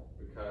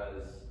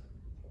because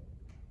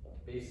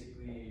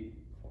basically,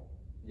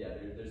 yeah,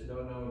 there's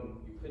no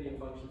known Euclidean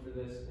function for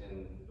this,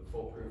 and the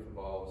full proof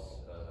involves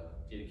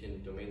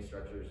Dedekind domain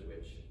structures,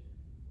 which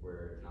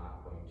we're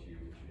not going to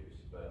introduce.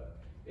 But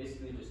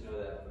basically, just know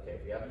that, okay,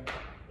 if we have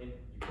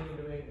Euclidean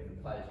domain, it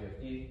implies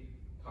UFD.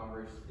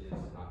 Converse is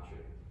not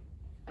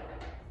true.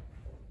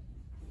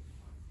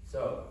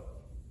 So,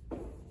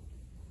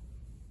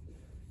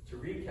 to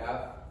recap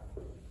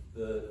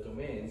the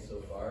domains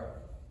so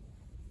far,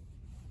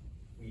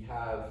 we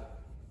have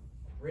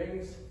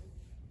rings,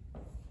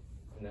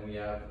 and then we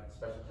have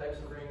special types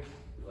of rings,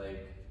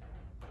 like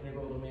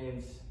integral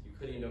domains,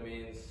 Euclidean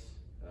domains,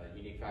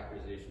 unique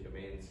factorization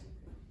domains,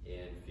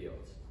 and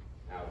fields.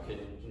 Now, can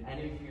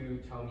any of you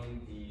tell me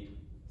the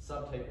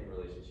subtyping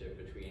relationship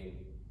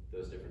between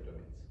those different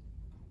domains?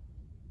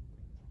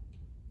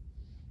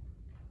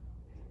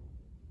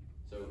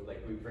 So,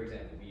 like, for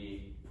example,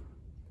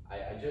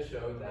 I just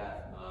showed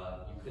that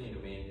Euclidean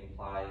domain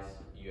implies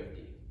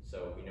UFD.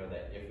 So we know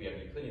that if we have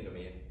a Euclidean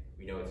domain,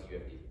 we know it's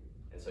UFD.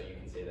 And so you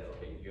can say that,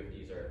 okay,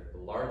 UFDs are the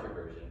larger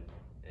version,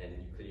 and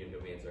Euclidean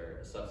domains are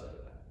a subset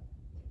of that.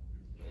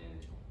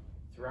 And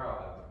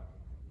throughout,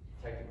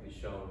 I've technically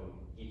shown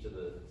each of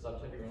the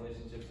subtyping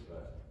relationships,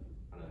 but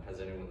I don't know, has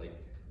anyone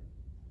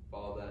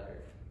followed that?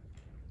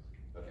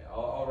 Or? Okay,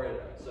 I'll write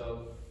it out.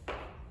 So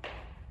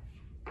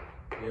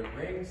we have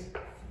rings,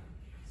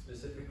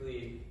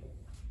 specifically,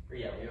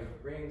 we have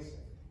rings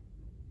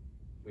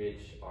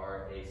which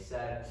are a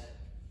set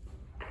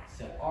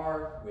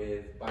R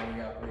with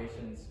binary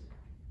operations,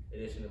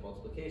 addition and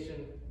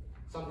multiplication.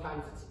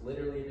 Sometimes it's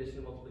literally addition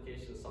and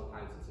multiplication,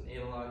 sometimes it's an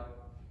analog.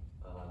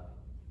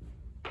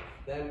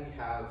 Then we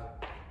have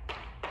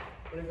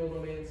integral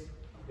domains.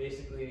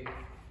 Basically,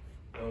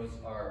 those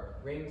are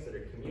rings that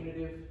are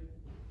commutative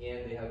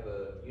and they have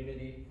a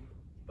unity,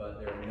 but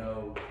there are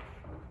no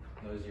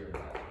zero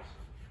divisors.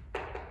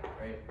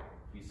 Right?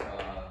 We saw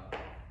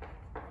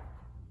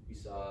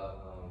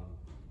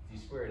Z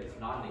squared. It's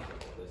not an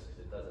example of this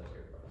because it does have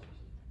zero divisors.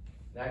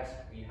 Next,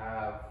 we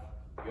have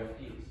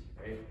UFDs,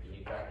 right?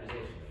 Unique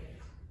factorization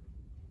domains.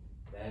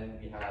 Then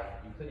we have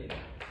Euclidean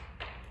domains.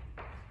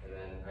 And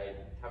then I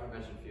haven't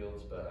mentioned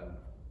fields, but I'm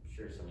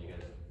sure some of you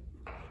guys,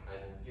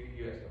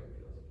 you guys know what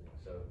fields are.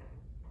 So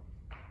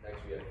next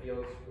we have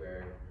fields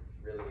where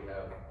really we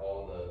have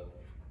all the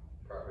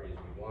properties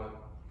we want.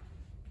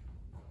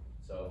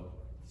 So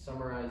to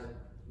summarize,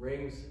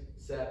 rings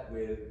set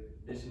with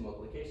addition and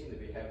multiplication, they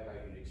behave how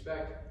you'd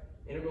expect.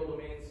 Integral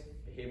domains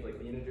behave like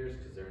the integers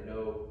because there are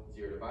no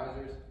zero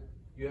divisors.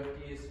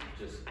 UFDs,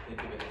 just think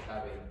of it as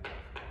having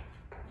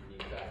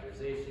unique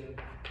factorization.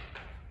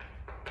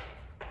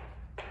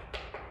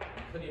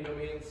 Euclidean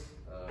domains,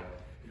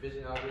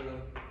 division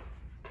algorithm,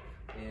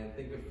 and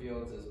think of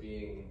fields as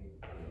being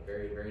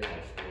very, very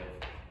nice.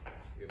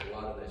 We have a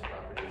lot of nice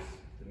properties.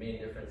 The main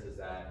difference is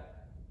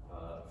that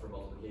for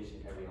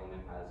multiplication, every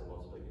element has a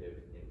multiplicative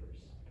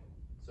inverse.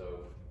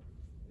 So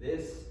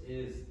this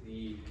is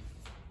the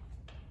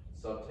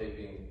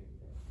subtyping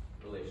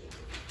relationship.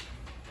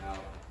 Now,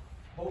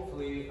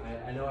 hopefully,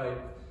 I know I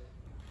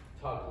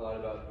talked a lot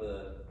about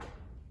the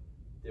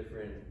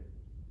different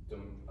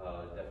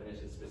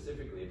definitions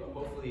specifically, but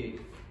hopefully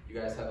you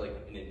guys have like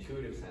an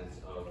intuitive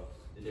sense of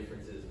the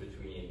differences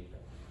between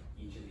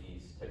each of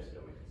these types of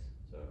domains.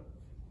 So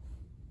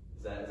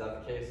is that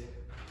the case?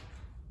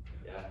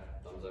 Yeah,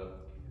 thumbs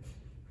up.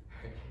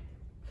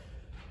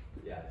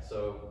 Yeah,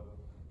 so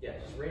yeah,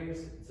 just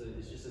rings,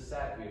 it's just a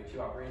set. We have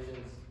two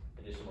operations,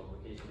 addition,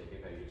 multiplication,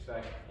 behave how you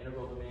expect.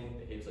 Integral domain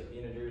behaves like the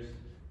integers.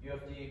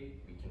 UFD,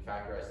 we can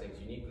factorize things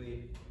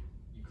uniquely.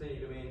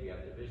 Euclidean domain, we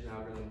have division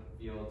algorithm.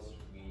 Fields,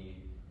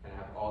 we kind of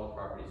have all the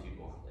properties you'd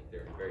want. Like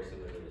they're very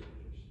similar to the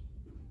integers.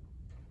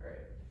 All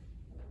right.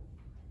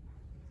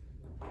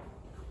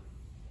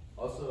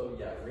 Also,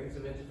 yeah, rings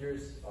of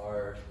integers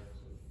are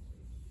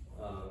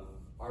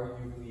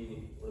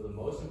arguably one of the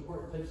most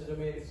important types of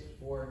domains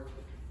for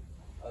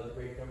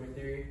algebraic number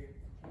theory,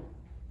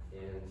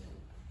 and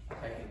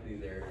technically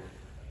they're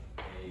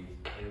a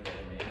integral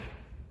domain,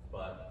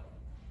 but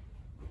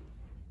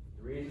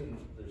the reason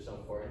they're so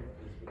important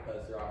is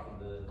because they're often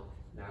the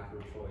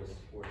natural choice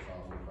for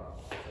solving the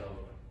problem. So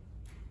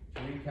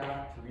to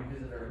recap, to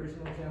revisit our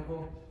original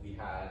example, we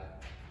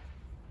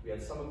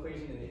had some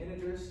equation in the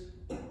integers,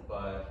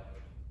 but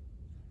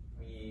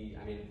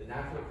the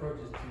natural approach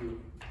is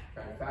to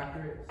try to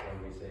factor it. So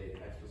we say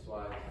x plus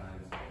y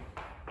times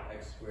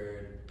x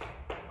squared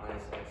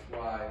minus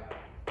xy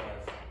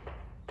plus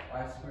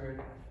y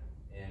squared,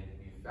 and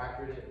we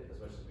factored it as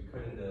much as we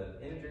could in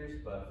the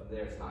integers, but from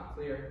there it's not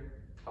clear.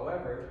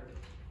 However,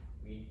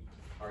 we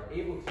are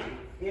able to,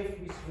 if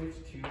we switch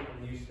to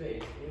a new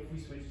space, if we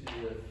switch to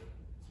the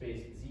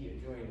space z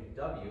adjoining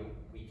w,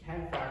 we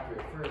can factor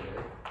it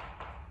further.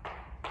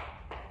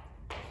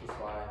 X plus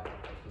y,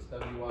 x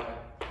plus wy,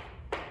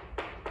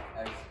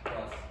 x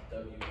plus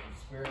w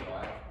squared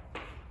y.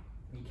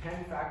 We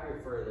can factor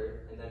it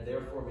further and then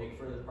therefore make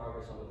further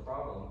progress on the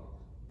problem,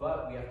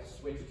 but we have to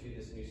switch to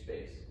this new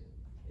space.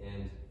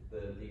 And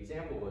the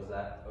example was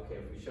that, okay,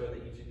 if we show that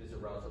each of these are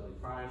relatively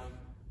prime,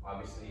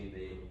 obviously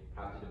they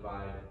have to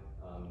divide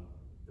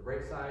the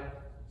right side,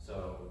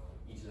 so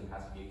each of them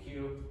has to be a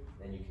cube,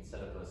 then you can set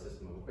up a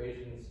system of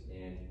equations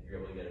and you're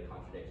able to get a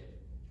contradiction.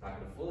 I'm not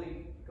going to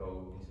fully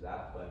go into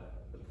that,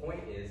 but the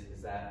point is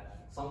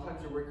that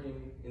sometimes you're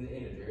working in the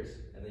integers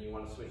and then you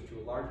want to switch to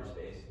a larger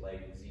space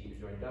like z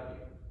adjoining w,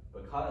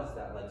 because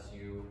that lets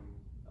you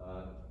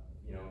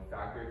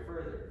factor it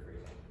further, for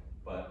example.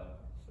 But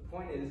the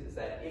point is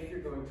that if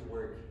you're going to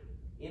work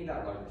in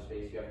that larger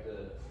space, you have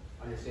to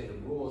understand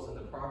the rules and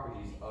the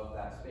properties of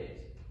that space.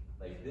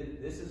 Like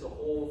this is a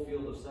whole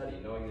field of study,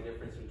 knowing the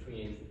difference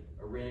between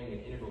a ring, an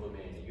integral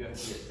domain, a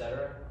UFD,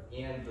 etc.,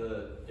 and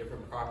the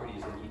different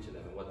properties of each of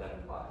them and what that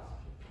implies.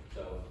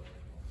 So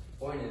the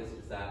point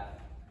is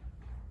that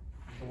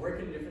you can work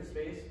in a different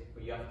space,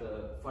 but you have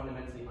to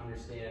fundamentally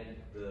understand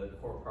the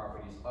core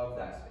properties of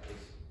that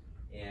space.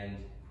 And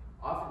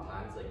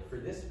oftentimes, like for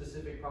this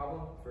specific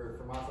problem,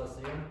 for modulus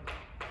theorem,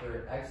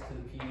 for x to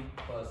the p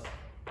plus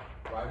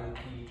y to the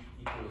p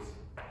equals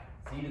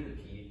z to the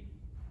p,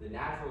 the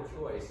natural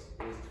choice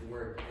is to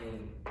work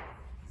in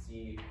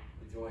z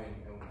adjoining,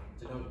 and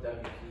denote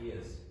WP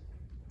as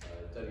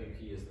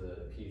WP is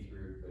the pth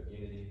root of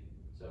unity.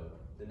 So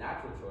the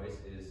natural choice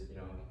is,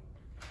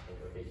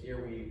 okay,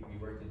 here we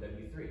worked in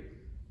W3.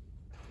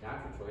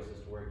 Natural choice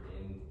is to work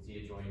in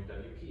z adjoining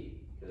WP,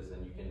 because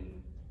then you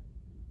can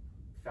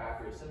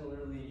factor it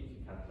similarly, you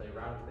can kind of play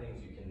around with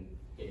things, you can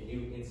get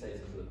new insights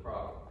into the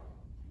problem.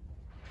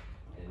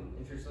 And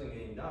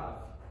interestingly enough,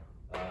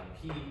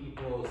 P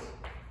equals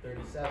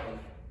 37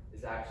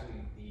 is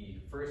actually the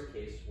first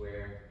case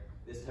where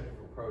this type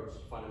of approach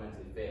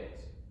fundamentally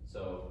fails.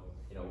 So,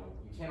 you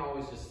can't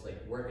always just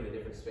like work in a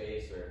different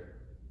space or,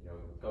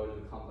 go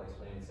to the complex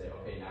plane and say,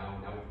 okay, now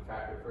we can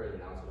factor it further,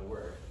 now it's going to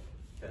work.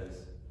 Because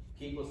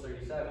P equals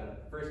 37,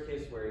 first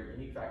case where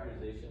unique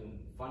factorization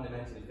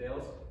fundamentally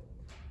fails,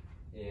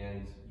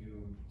 and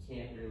you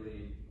can't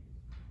really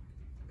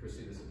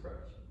pursue this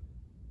approach.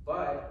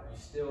 But you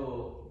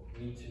still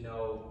need to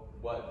know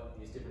what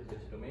these different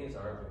types of domains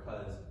are,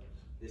 because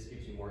this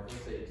gives you more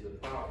insight into the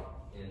problem.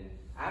 And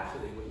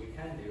actually, what you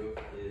can do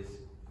is,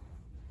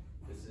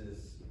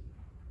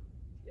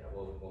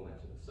 we'll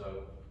mention this.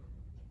 So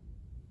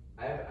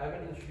I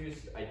haven't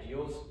introduced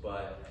ideals,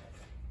 but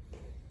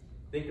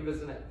think of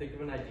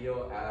an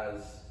ideal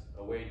as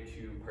a way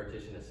to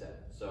partition a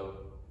set. So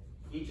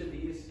each of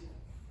these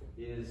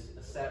is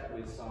a set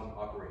with some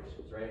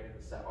operations, right?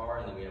 A set R,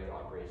 and then we have the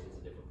operations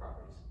and different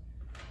properties.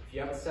 If you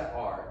have a set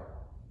R,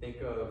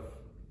 think of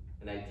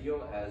an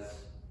ideal as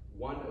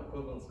one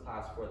equivalence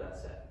class for that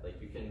set.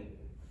 Like you can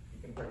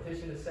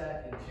partition a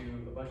set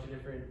into a bunch of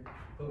different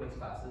equivalence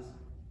classes.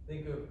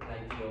 Think of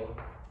an ideal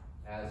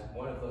as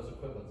one of those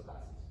equivalence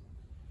classes.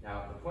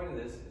 Now, the point of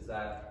this is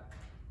that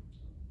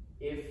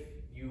if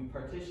you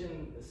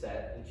partition a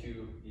set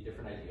into the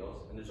different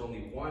ideals, and there's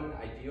only one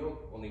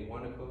ideal, only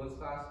one equivalence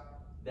class,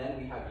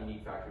 then we have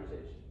unique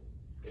factorization.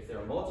 If there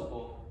are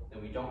multiple,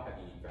 then we don't have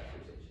unique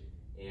factorization.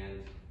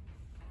 And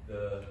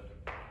the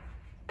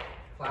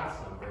class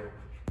number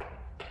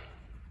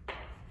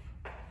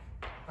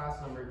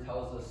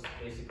tells us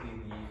basically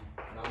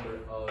the number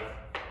of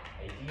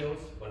ideals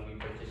when we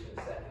partition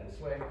a set in this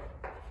way.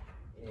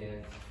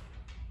 And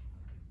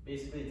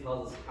basically it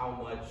tells us how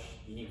much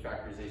unique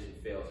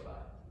factorization fails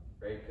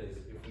by, right? Because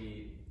if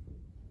we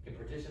can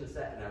partition a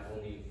set and have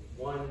only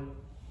one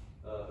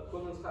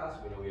equivalence class,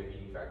 we know we have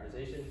unique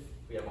factorization.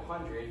 If we have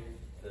 100,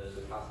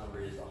 the class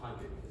number is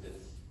 100, because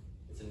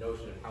it's a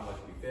notion of how much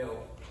we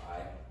fail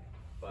by.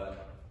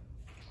 But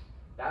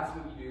that's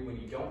what you do when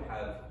you don't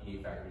have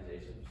unique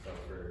factorization. So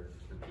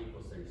for P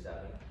equals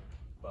 37,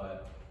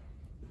 but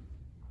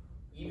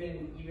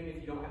even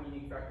if you don't have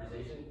unique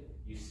factorization,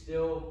 you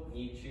still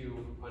need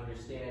to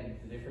understand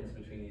the difference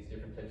between these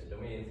different types of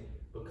domains,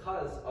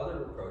 because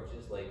other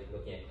approaches, like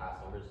looking at class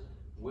numbers,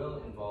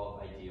 will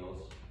involve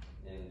ideals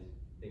and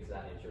things of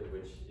that nature,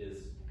 which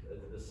is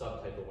a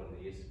subtype of one of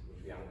these,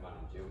 which we haven't gone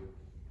into.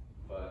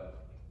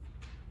 But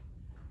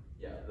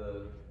yeah,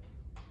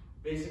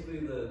 basically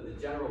the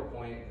general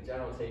point, the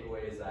general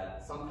takeaway is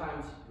that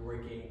sometimes you're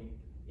working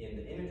in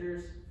the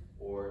integers,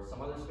 or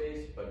some other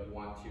space, but you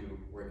want to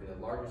work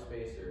in a larger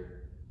space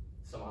or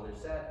some other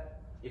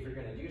set. If you're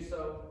going to do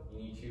so, you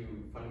need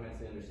to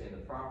fundamentally understand the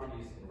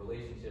properties and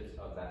relationships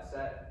of that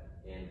set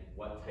and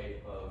what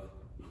type of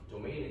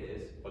domain it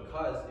is,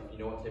 because if you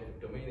know what type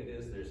of domain it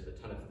is, there's a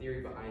ton of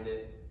theory behind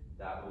it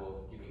that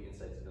will give you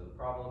insights into the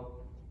problem.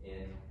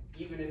 And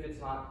even if it's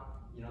not,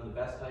 the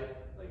best type,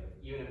 like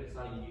even if it's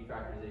not a unique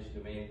factorization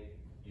domain,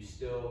 you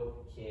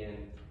still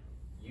can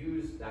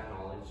use that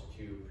knowledge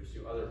to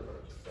pursue other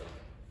approaches,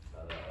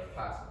 like a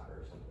classic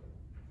or something.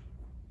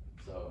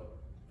 So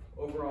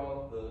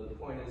overall, the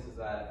point is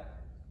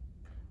that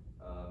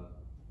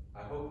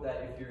I hope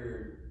that if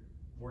you're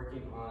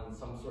working on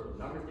some sort of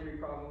number theory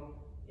problem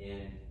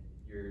and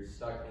you're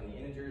stuck in the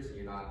integers and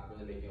you're not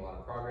really making a lot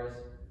of progress,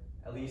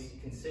 at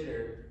least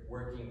consider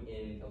working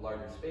in a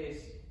larger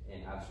space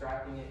and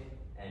abstracting it.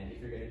 And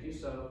if you're going to do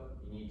so,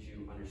 you need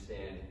to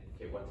understand,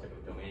 okay, what type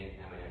of domain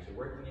am I actually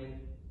working in,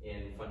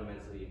 and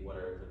fundamentally, what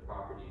are the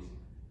properties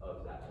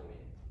of that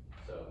domain.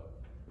 So,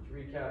 to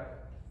recap,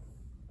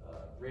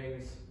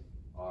 rings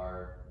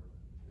are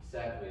a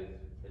set with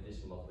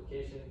addition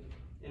multiplication.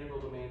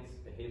 Integral domains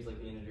behaves like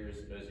the integers,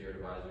 no zero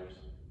divisors.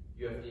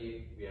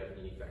 UFD, we have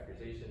unique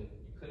factorization.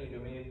 Euclidean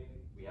domain,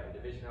 we have a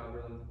division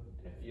algorithm,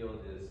 and a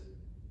field is,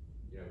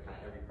 kind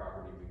of every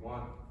property we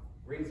want.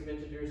 Rings of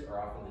integers are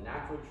often the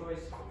natural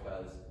choice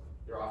because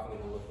they're often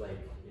going to look like,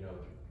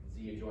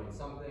 Z adjoin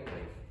something,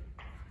 like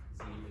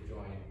Z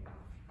adjoin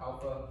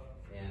alpha,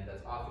 and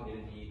that's often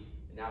going to be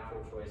a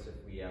natural choice if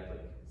we have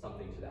like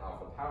something to the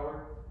alpha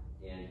power.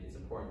 And it's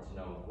important to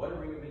know what a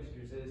ring of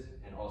integers is,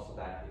 and also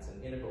that it's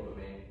an integral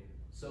domain,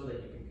 so that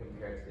you can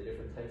compare it to the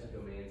different types of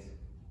domains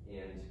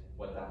and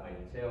what that might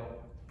entail.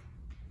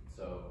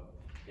 So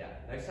yeah,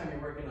 next time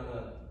you're working on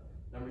a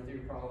number theory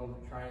problem,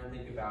 try and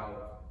think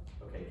about,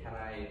 okay, can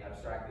I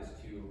abstract this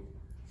to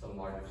some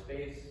larger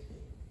space,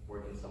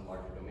 work in some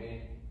larger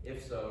domain?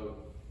 If so,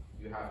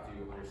 you have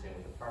to understand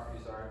what the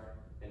properties are,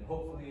 and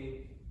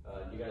hopefully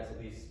you guys at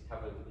least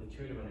have an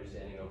intuitive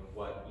understanding of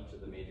what each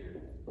of the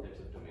major types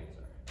of domains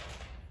are.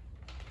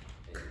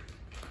 Thank you.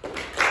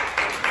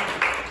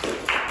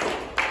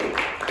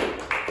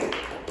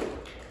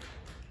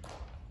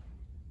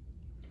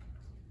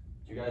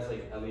 Do you guys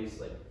at least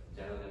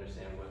generally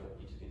understand what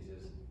each of these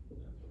is?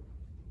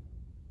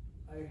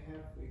 I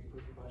have a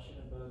quick question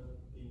about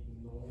the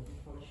norm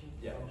function.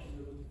 Yeah. Function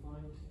that we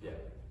defined. Yeah.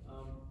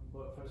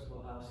 But first of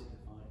all, how is it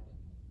defined?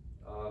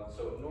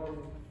 So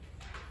norm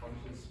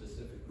function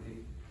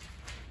specifically.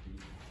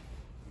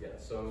 Yeah.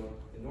 So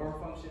the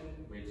norm function,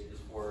 which is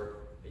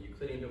for a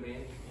Euclidean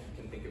domain, you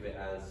can think of it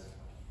as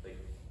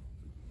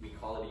we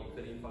call it a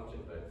Euclidean function,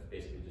 but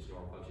basically just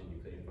norm function,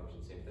 Euclidean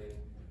function, same thing.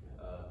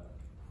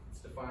 It's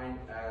defined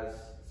as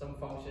some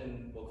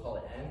function, we'll call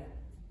it n.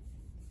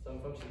 Some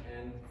function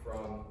n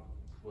from,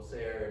 we'll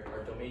say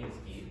our domain is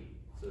D,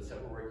 so the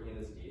set we're working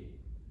in is D.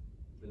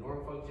 The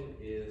norm function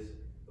is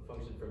a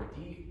function from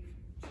D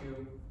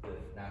to the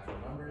natural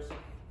numbers,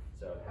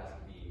 so it has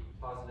to be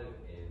positive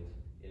and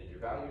integer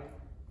valued.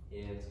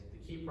 And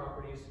the key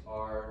properties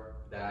are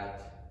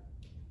that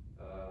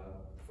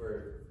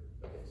for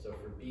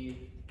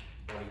B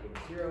not equal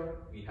to 0,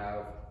 we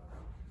have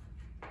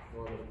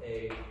norm of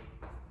A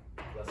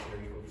less than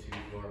or equal to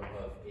norm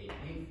of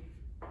AB.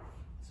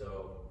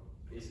 So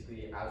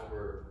basically, as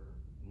we're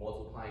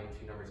multiplying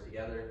two numbers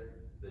together,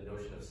 the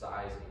notion of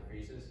size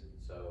increases.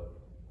 So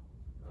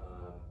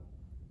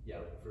yeah,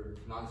 for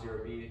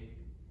non-zero B,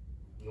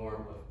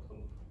 norm of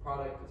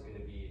product is going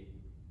to be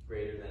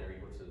greater than or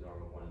equal to the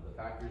norm of one of the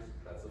factors.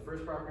 That's the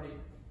first property.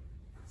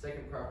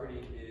 Second property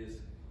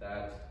is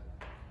that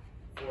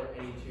for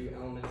any two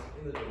elements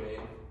in the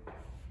domain,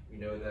 we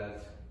know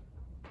that,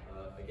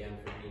 again,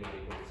 for B not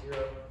equal to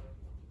 0,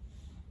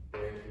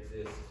 there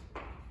exists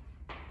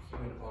Q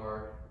and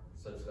R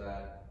such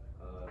that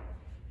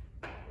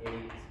A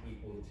is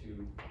equal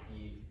to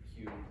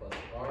BQ plus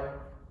R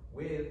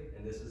with,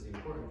 and this is the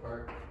important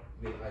part,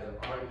 with either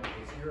R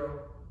equals 0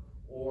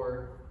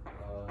 or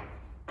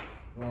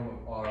norm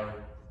of R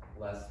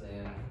less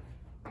than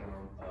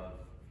norm of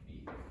B.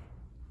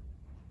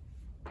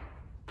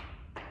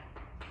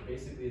 So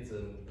basically it's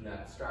an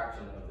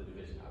abstraction of the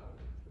division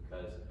algorithm,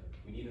 because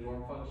we need a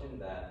norm function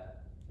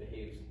that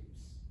behaves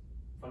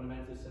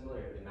fundamentally similar.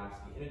 It maps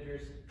the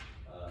integers.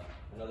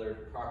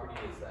 Another property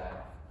is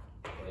that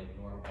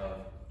norm of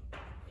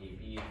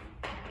AB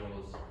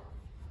equals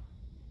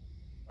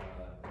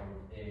norm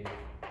of A,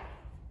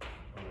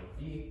 norm of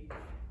B.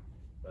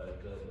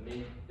 But the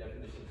main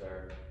definitions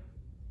are,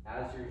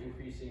 as you're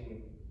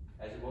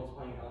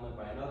multiplying an element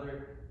by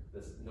another,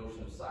 this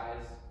notion of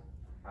size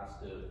has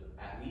to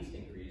at least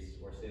increase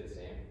or stay the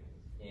same.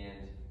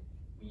 And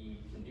we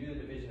can do the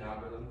division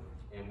algorithm,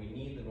 and we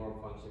need the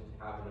norm function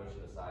to have a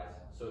notion of size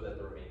so that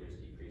the remainder is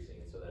decreasing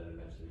and so that it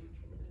eventually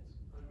terminates.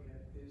 Okay.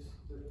 Is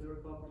the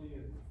third property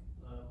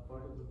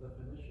part of the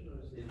definition,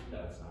 or is it?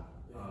 No, it's not.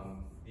 Yeah.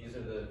 These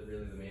are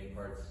really the main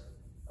parts.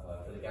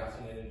 For the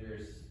Gaussian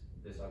integers,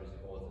 this obviously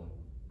holds, and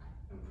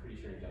I'm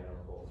pretty sure in general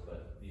it holds,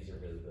 but these are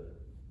really the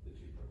 2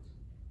 parts.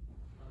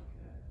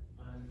 Okay.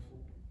 And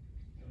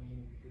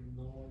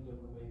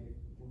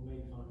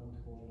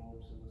 4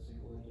 loops and a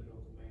single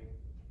integral domain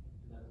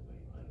in that domain,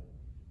 right?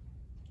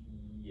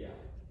 Yeah.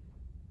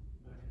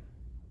 Okay.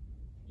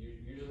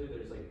 Usually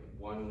there's like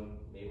one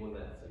main one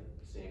that's like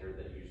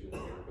standard that usually we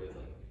work with.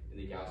 Like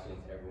in the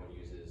Gaussians, everyone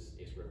uses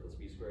a squared plus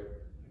b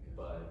squared. Okay.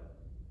 But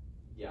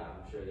yeah,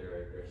 I'm sure there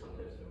are some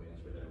types of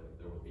domains where there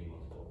will be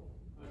multiple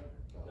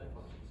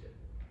functions.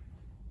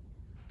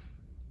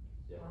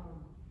 Yeah.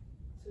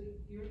 So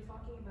you were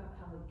talking about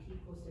how like p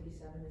equals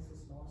 37 is the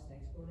smallest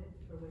exponent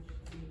for which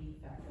the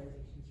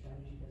factorization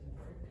strategy doesn't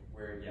work.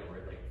 Where it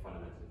like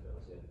fundamentally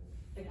fails. Yeah.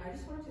 Like I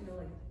just wanted to know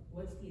like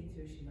what's the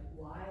intuition? Like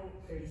why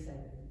 37?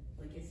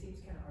 Like it seems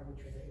kind of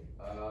arbitrary.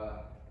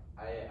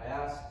 I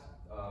asked.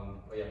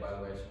 Oh yeah. By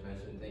the way, I should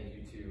mention thank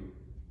you to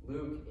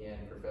Luke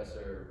and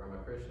Professor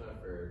Ramakrishna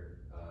for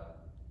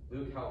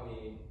Luke helped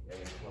me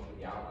come up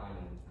with the outline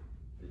and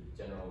the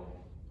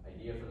general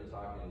idea for the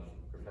talk, and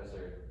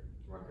Professor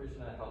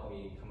Ramakrishna helped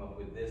me come up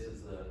with this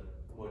as the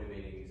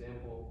motivating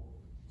example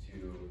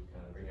to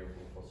kind of bring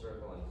everything full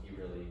circle, and he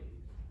really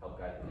helped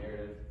guide the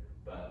narrative.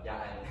 But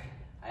yeah,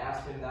 I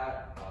asked him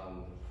that.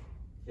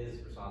 His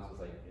response was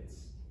like,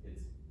 it's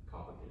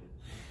complicated.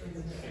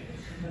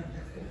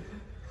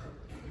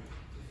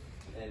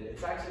 And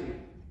it's actually,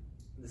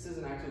 this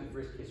isn't actually the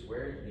first case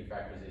where unique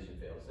factorization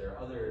fails. There are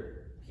other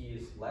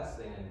p's less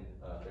than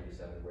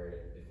 37 where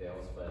it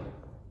fails, but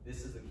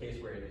this is the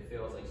case where it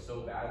fails like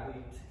so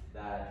badly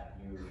that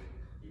you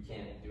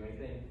can't do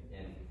anything.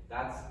 And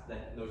that's the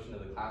notion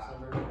of the class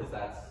number, because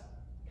that's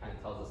kind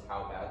of tells us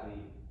how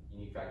badly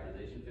unique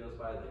factorization fails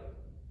by, like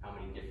how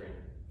many different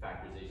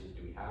factorizations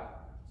do we have.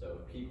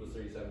 So p equals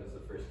 37 is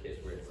the first case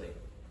where it's like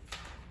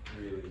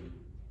really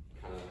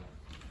kind of,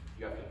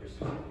 you have to pursue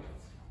something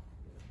else.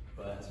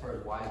 But as far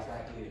as why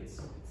exactly,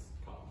 it's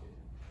complicated.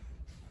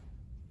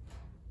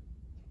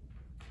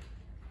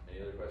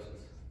 Any other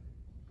questions?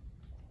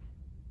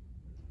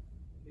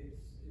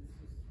 It's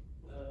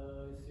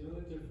the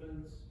only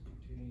difference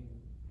between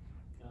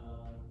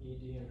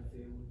ED and a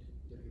field,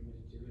 the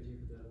commutativity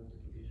with the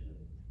multiplication?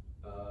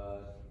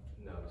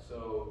 No. So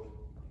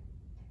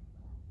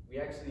we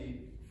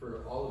actually,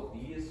 for all of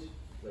these,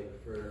 like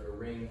for a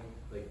ring,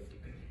 like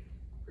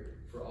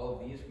for all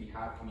of these, we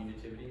have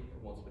commutativity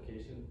or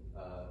multiplication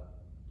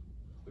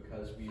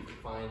because we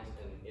defined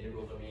an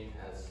integral domain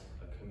as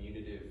a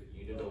commutative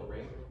unidal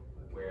ring,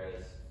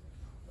 whereas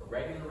a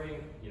regular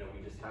ring,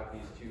 we just have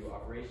these two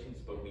operations,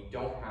 but we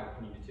don't have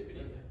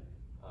commutativity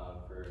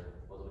for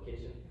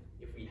multiplication.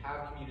 If we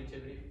have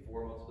commutativity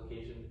for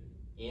multiplication,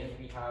 and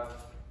we have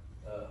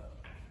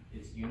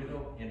it's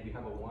unidal, and we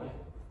have a 1,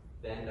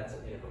 then that's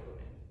an integral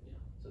domain. Yeah.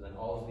 So then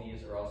all of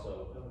these are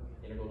also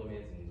integral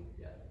domains, and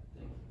yeah.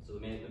 So the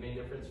main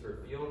difference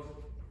for fields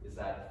is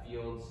that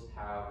fields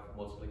have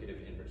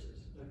multiplicative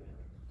inverses. Okay.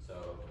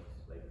 So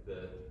like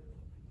the